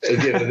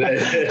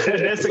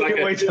 That's a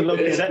good way to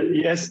look at it,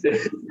 yes.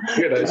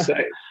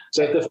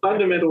 So if the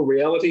fundamental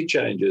reality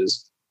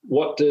changes,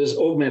 what does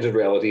augmented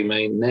reality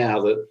mean now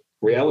that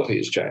reality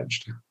has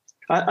changed?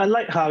 I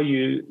like how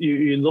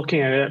you're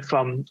looking at it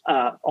from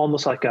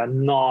almost like a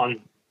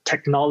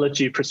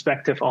non-technology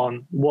perspective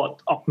on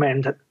what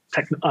augmented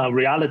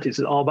reality is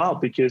all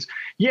about. Because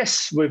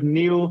yes, with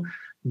new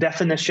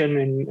definition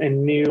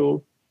and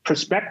new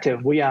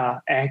perspective, we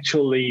are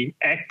actually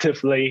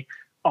actively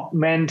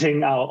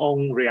augmenting our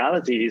own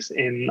realities.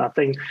 And I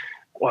think,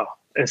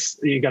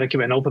 you got to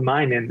keep an open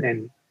mind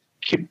and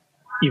keep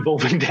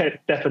evolving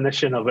that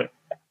definition of it.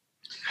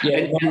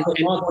 Yeah,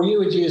 Michael, you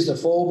would use the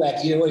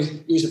fallback. You always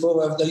use the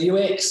fallback of the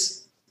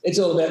UX. It's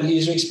all about the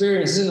user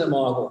experience, isn't it,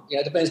 Michael?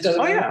 It depends.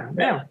 Doesn't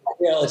matter what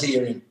reality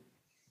you're in.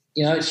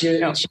 It's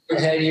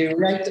how you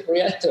react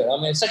to it.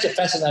 I mean, it's such a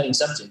fascinating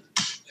subject.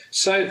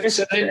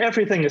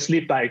 Everything is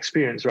lived by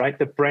experience, right?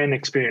 The brand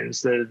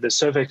experience, the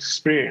service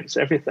experience,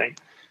 everything.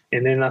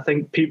 And then I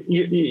think people,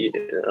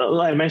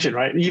 like I mentioned,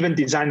 right? Even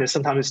designers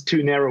sometimes is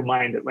too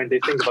narrow-minded when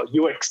they think about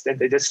UX. Then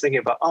they just think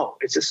about,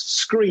 it's just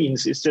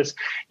screens, it's just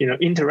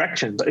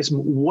interaction, but it's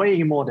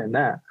way more than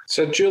that.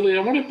 So, Julie, I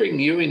want to bring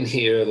you in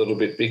here a little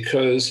bit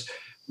because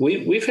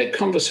we've had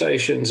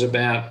conversations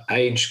about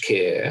aged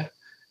care,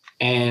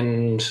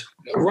 and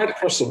right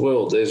across the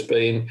world, there's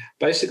been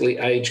basically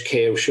aged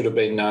care should have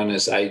been known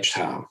as aged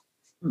harm.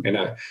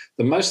 The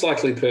most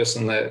likely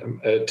person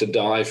that to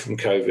die from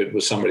COVID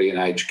was somebody in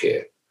aged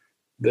care.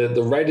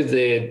 The rate of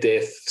their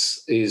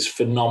deaths is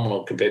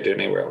phenomenal compared to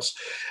anywhere else.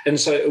 And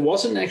so it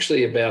wasn't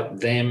actually about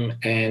them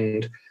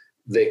and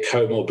their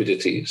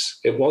comorbidities.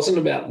 It wasn't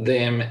about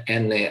them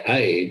and their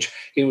age.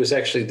 It was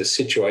actually the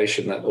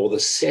situation or the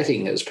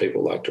setting, as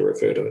people like to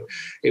refer to it.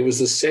 It was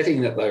the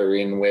setting that they were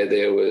in where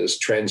there was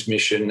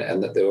transmission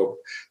and that there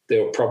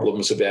were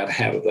problems about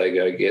how did they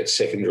go get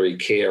secondary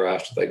care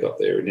after they got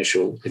their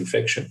initial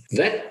infection.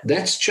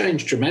 That's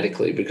changed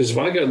dramatically, because if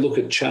I go look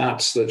at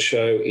charts that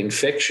show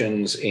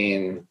infections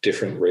in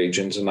different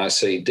regions and I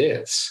see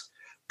deaths,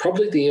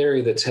 probably the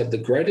area that's had the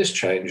greatest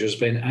change has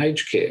been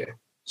aged care.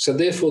 So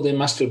therefore there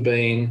must have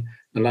been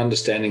an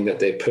understanding that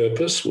their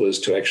purpose was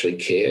to actually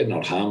care,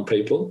 not harm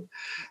people.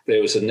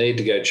 There was a need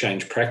to go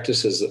change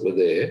practices that were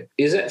there.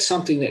 Is that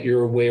something that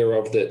you're aware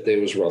of, that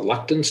there was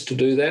reluctance to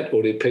do that?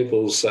 Or did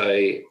people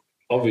say,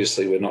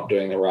 obviously we're not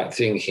doing the right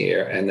thing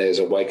here and there's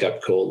a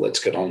wake-up call, let's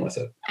get on with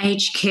it?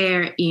 Aged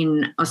care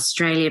in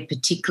Australia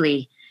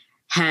particularly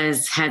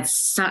has had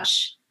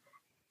such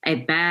a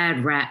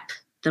bad rap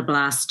the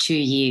last 2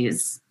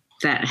 years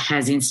that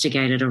has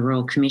instigated a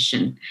Royal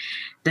Commission,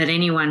 that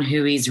anyone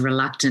who is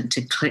reluctant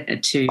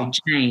to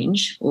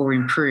change or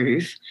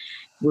improve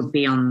would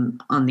be on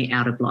the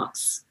outer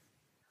blocks.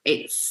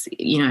 It's,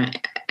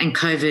 and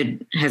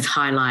COVID has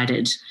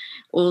highlighted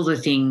all the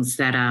things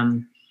that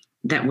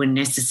were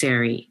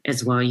necessary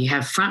as well. You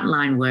have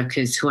frontline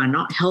workers who are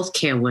not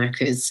healthcare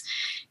workers,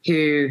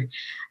 who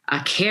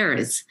are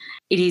carers.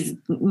 It is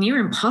near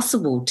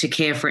impossible to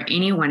care for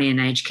anyone in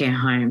an aged care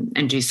home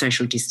and do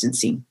social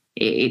distancing.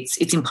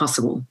 It's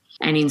impossible.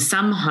 And in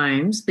some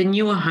homes, the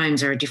newer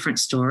homes are a different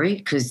story,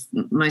 because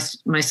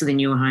most of the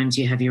newer homes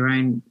you have your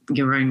own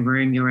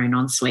room, your own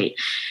ensuite.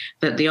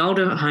 But the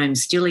older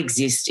homes still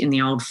exist in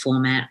the old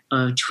format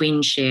of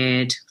twin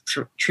shared,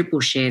 triple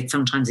shared,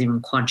 sometimes even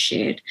quad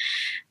shared.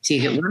 So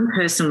you get one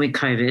person with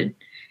COVID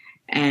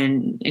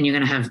and you're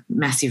going to have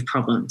massive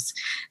problems.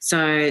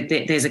 So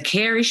there's a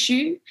care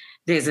issue,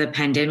 there's a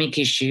pandemic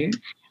issue,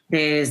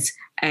 there's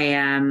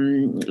a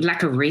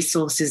lack of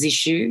resources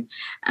issue,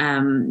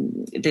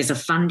 there's a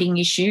funding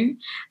issue,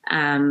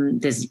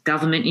 there's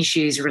government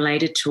issues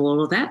related to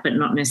all of that, but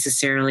not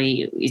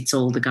necessarily it's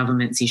all the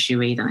government's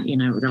issue either.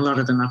 A lot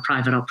of them are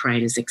private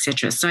operators,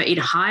 etc. So it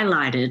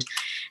highlighted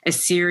a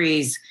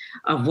series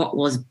of what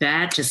was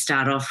bad to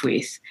start off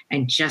with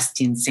and just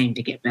didn't seem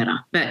to get better.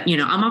 But,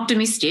 I'm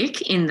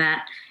optimistic in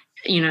that,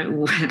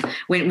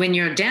 when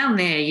you're down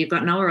there, you've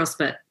got nowhere else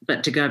but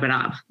to go but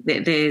up.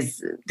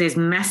 There's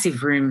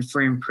massive room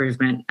for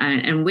improvement,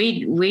 and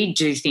we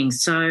do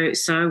things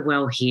so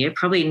well here.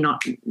 Probably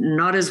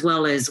not as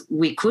well as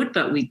we could,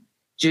 but we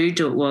do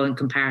it well in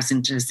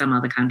comparison to some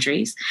other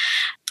countries.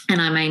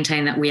 And I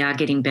maintain that we are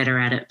getting better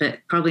at it, but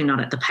probably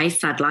not at the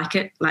pace I'd like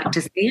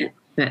to see it.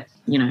 But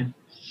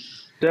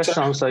That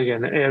sounds like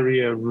an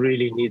area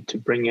really need to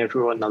bring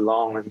everyone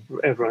along and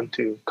everyone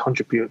to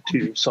contribute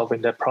to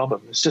solving that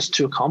problem. It's just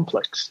too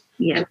complex.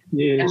 Yeah.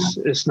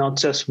 It's not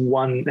just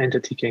one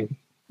entity can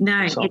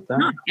solve it's that.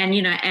 not. And,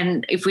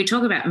 and if we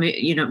talk about,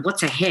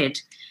 what's ahead,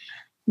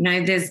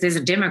 there's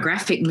a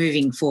demographic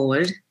moving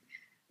forward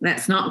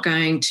that's not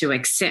going to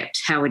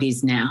accept how it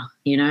is now.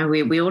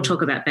 We all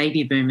talk about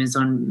baby boomers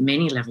on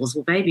many levels.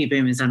 Well, baby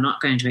boomers are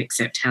not going to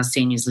accept how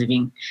seniors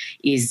living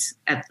is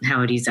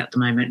how it is at the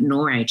moment,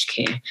 nor aged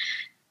care.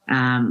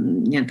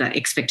 The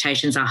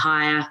expectations are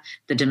higher,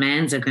 the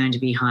demands are going to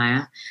be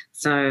higher.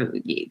 So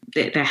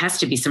there has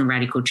to be some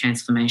radical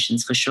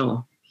transformations for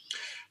sure.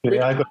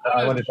 Yeah,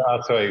 I wanted to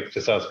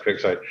ask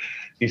quick.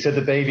 You said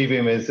the baby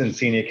boomers and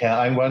senior care.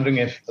 I'm wondering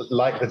if,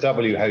 like the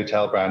W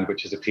Hotel brand,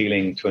 which is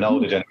appealing to an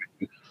older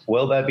generation,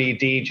 will there be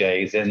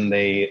DJs in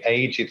the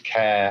aged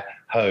care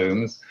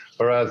homes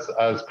for us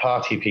as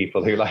party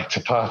people who like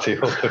to party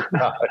all the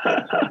time?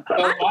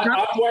 Well,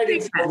 I'm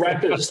waiting for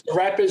the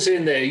rappers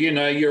in there.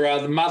 You're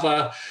the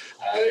mother.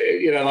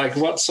 Like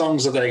what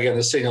songs are they going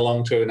to sing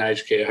along to in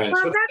aged care homes?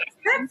 Well,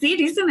 that's it,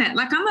 isn't it?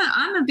 Like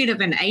I'm a bit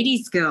of an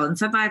 80s girl, and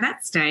so by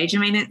that stage,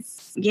 I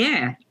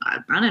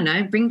don't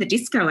know, bring the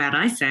disco out,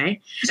 I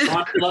say.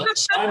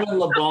 Simon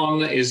Le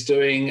Bon is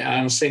doing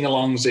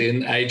sing-alongs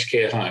in aged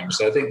care homes.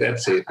 I think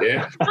that's it,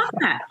 yeah?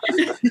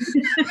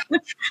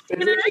 But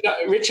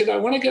Richard, I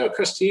want to go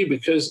across to you,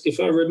 because if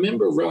I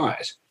remember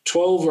right,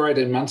 12 or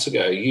 18 months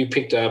ago, you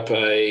picked up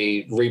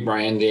a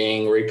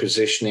rebranding,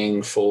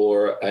 repositioning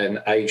for an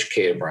aged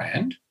care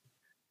brand,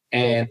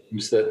 and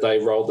that they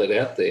rolled that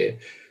out there.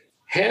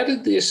 How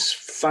did this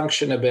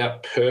function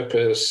about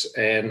purpose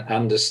and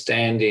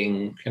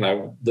understanding,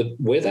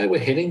 where they were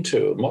heading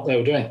to and what they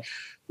were doing?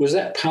 Was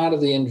that part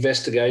of the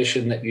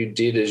investigation that you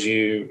did as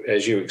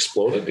you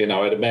explored it?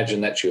 I'd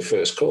imagine that's your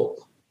first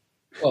call.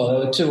 Well,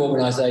 there were two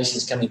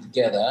organisations coming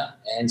together,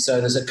 and so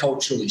there's a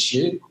cultural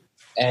issue,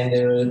 and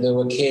there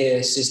were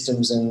care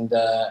systems and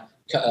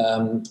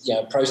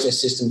process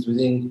systems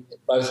within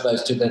both of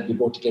those two that had been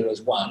brought together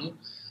as one.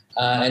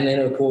 And then,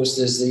 of course,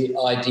 there's the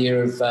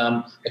idea of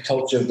the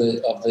culture of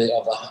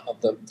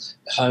the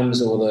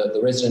homes or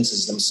the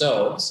residences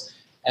themselves.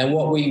 And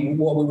what we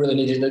really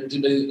needed to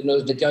do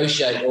was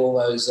negotiate all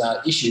those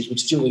issues,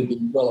 which Julie would be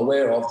well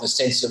aware of, the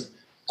sense of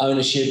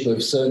ownership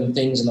of certain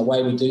things and the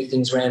way we do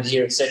things around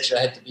here, etc.,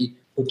 had to be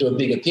put to a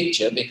bigger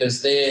picture,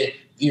 because their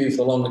view for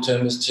the longer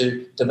term was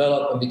to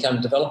develop and become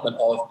development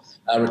of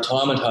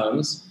retirement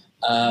homes,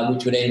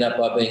 which would end up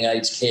by being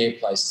aged care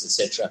places,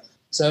 etc.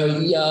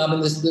 So,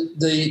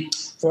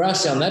 for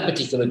us on that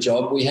particular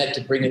job, we had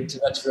to bring it to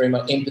much very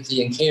much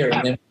empathy and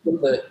caring. And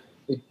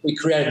we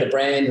created the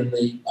brand and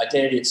the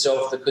identity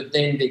itself that could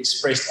then be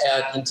expressed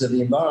out into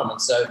the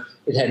environment. So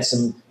it had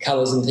some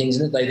colours and things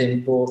in it. They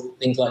then brought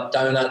things like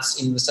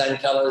donuts in the same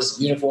colours,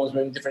 uniforms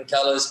were in different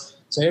colours.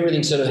 So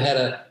everything sort of had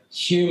a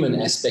human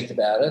aspect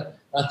about it.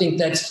 I think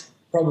that's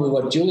probably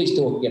what Julie's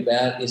talking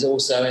about is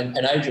also, and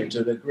Adrian to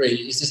a degree,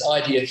 is this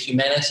idea of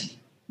humanity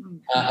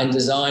and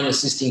design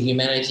assisting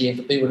humanity, and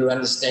for people to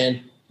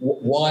understand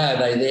why are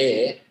they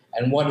there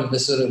and what are the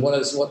sort of what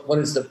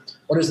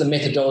is the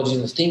methodology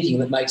and the thinking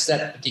that makes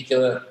that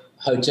particular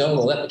hotel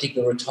or that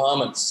particular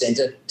retirement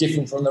centre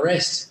different from the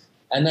rest.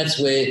 And that's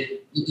where,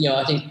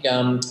 I think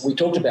we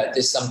talked about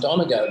this some time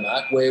ago,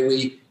 Mark, where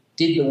we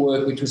did the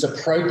work which was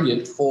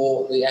appropriate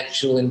for the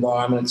actual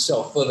environment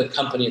itself, for the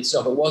company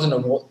itself. It wasn't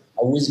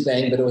a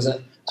whiz-bang, but it was,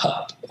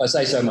 if I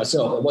say so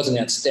myself, it was an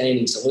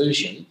outstanding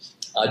solution.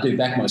 I do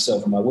back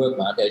myself in my work,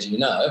 Mark, as you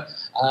know,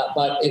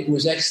 but it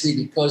was actually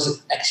because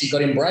it actually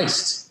got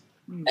embraced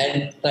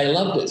and they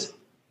loved it.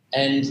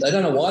 And they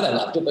don't know why they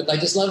loved it, but they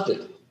just loved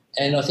it.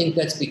 And I think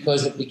that's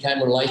because it became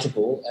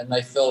relatable and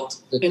they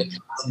felt that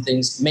the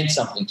things meant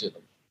something to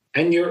them.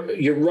 And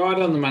you're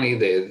right on the money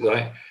there.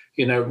 Like,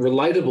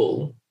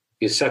 relatable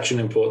is such an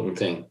important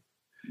thing.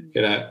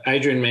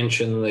 Adrian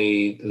mentioned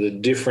the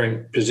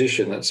different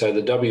position that, say,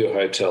 the W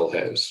Hotel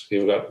has.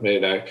 You've got,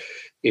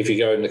 if you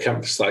go into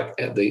companies like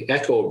the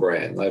Accor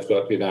brand, they've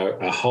got,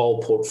 a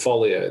whole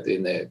portfolio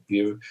in there.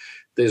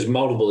 There's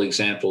multiple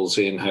examples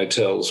in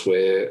hotels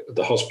where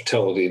the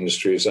hospitality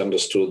industry has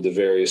understood the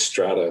various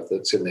strata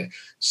that's in there.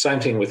 Same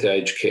thing with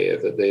aged care,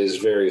 that there's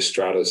various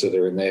stratas that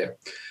are in there.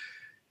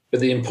 But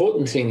the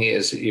important thing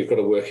is that you've got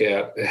to work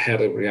out how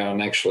to go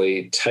and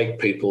actually take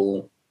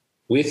people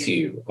with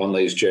you on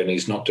these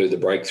journeys, not do the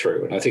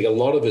breakthrough. And I think a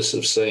lot of us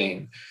have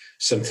seen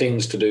some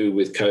things to do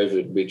with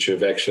COVID, which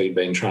have actually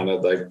been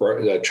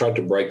they tried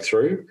to break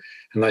through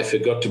and they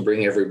forgot to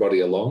bring everybody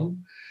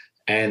along.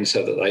 And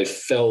so that they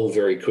fell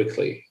very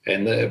quickly.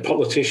 And the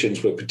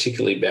politicians were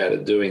particularly bad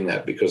at doing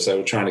that because they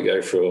were trying to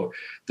go for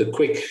the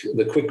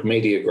quick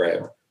media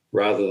grab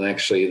rather than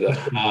actually the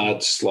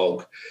hard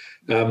slog.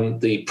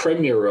 The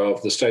Premier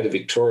of the state of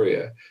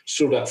Victoria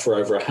stood up for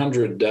over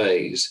 100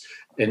 days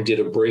and did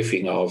a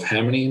briefing of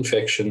how many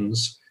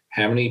infections,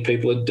 how many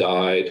people had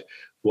died,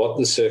 what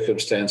the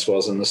circumstance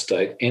was in the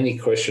state, any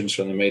questions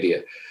from the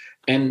media.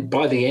 And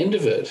by the end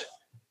of it,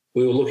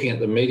 we were looking at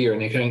the media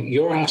and they're going,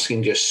 you're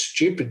asking just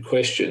stupid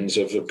questions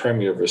of the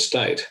Premier of a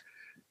state,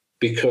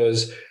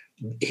 because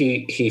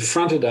he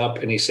fronted up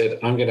and he said,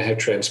 I'm going to have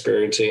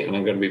transparency and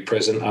I'm going to be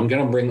present. I'm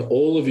going to bring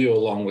all of you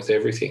along with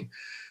everything.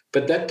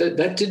 But that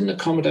didn't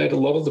accommodate a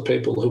lot of the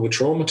people who were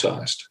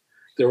traumatised.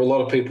 There were a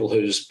lot of people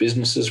whose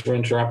businesses were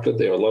interrupted.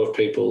 There were a lot of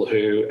people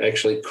who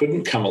actually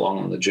couldn't come along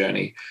on the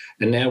journey.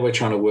 And now we're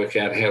trying to work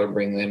out how to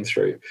bring them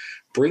through.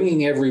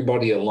 Bringing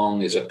everybody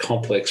along is a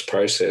complex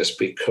process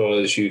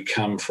because you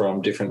come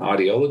from different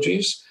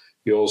ideologies.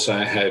 You also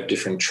have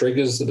different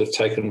triggers that have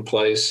taken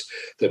place,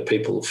 that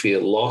people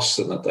feel lost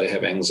and that they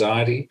have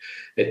anxiety.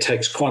 It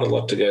takes quite a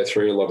lot to go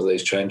through a lot of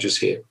these changes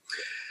here.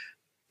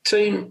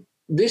 Team,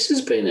 this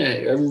has been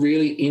a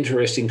really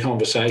interesting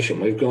conversation.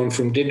 We've gone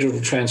from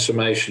digital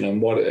transformation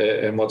and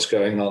what's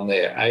going on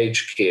there,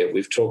 aged care.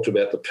 We've talked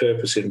about the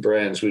purpose in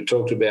brands. We've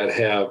talked about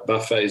how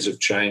buffets have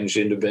changed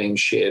into being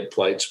shared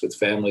plates with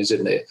families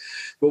in there.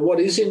 But what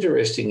is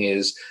interesting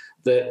is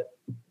that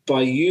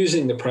by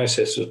using the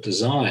process of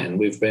design,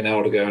 we've been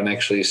able to go and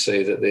actually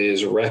see that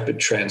there's a rapid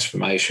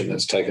transformation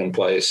that's taken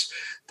place,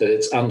 that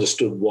it's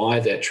understood why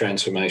that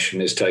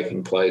transformation is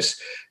taking place,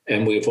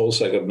 and we've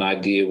also got an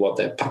idea what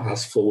that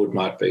path forward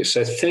might be.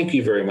 So thank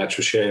you very much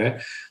for sharing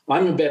it.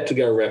 I'm about to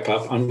go wrap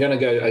up. I'm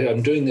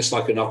doing this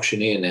like an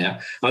auctioneer now.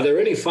 Are there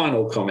any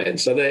final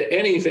comments? Are there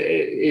any,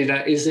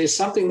 is there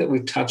something that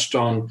we've touched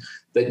on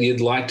that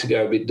you'd like to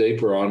go a bit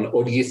deeper on?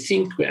 Or do you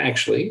think we're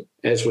actually,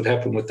 as would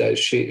happen with those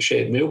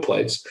shared meal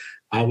plates,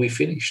 are we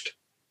finished?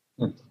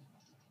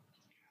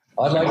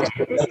 I'd like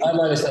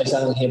to say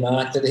something here,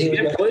 Mark.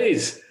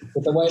 Please.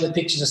 But the way the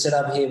pictures are set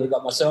up here, we've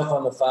got myself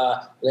on the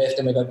far left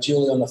and we've got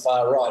Julie on the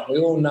far right. We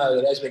all know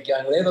that as we're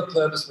going, whatever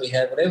purpose we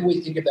have, whatever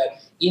we think about,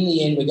 in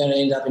the end, we're going to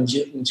end up in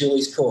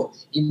Julie's court.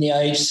 In the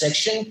age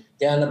section,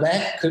 down the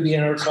back, could be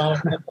in a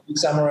retirement, could be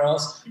somewhere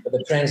else, but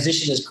the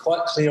transition is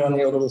quite clear on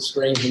your little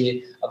screen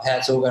here of how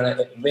it's all going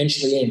to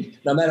eventually end,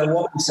 no matter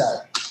what we say.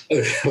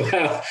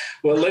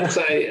 Well, let's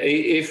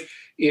say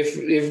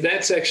if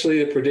that's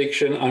actually the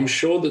prediction, I'm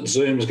sure that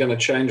Zoom is going to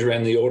change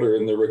around the order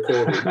in the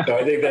recording. So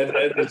I think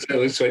that's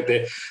really sweet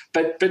there.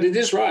 But it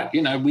is right.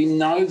 You know, we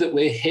know that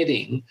we're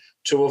heading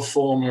to a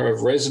form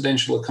of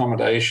residential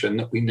accommodation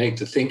that we need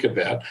to think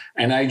about.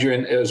 And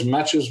Adrian, as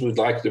much as we'd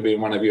like to be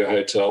in one of your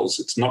hotels,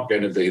 it's not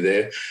going to be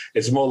there.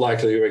 It's more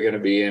likely we're going to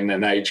be in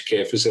an aged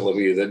care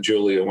facility that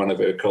Julie or one of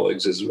her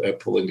colleagues is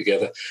pulling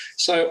together.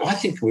 So I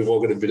think we've all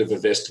got a bit of a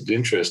vested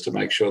interest to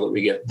make sure that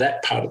we get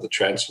that part of the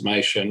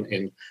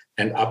transformation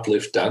and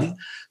uplift done.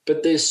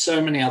 But there's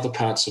so many other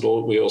parts that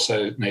we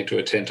also need to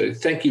attend to.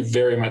 Thank you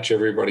very much,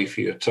 everybody,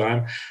 for your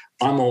time.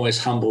 I'm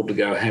always humbled to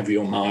go have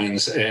your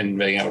minds and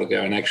being able to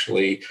go and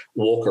actually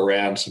walk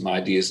around some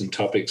ideas and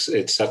topics.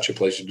 It's such a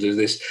pleasure to do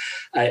this.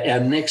 Our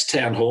next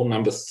town hall,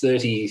 number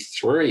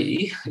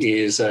 33,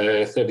 is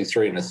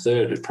 33 and a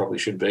third. It probably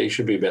should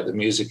be about the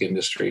music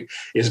industry.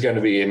 Is going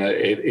to be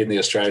in the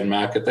Australian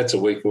market. That's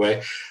a week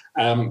away.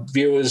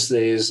 Viewers,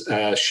 there's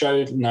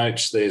show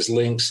notes, there's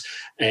links,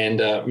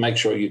 and make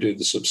sure you do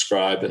the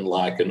subscribe and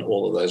like and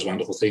all of those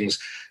wonderful things.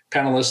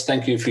 Panelists,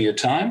 thank you for your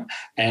time,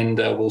 and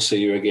we'll see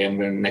you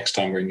again next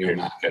time we're in your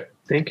market.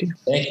 Thank you.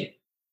 Thank you.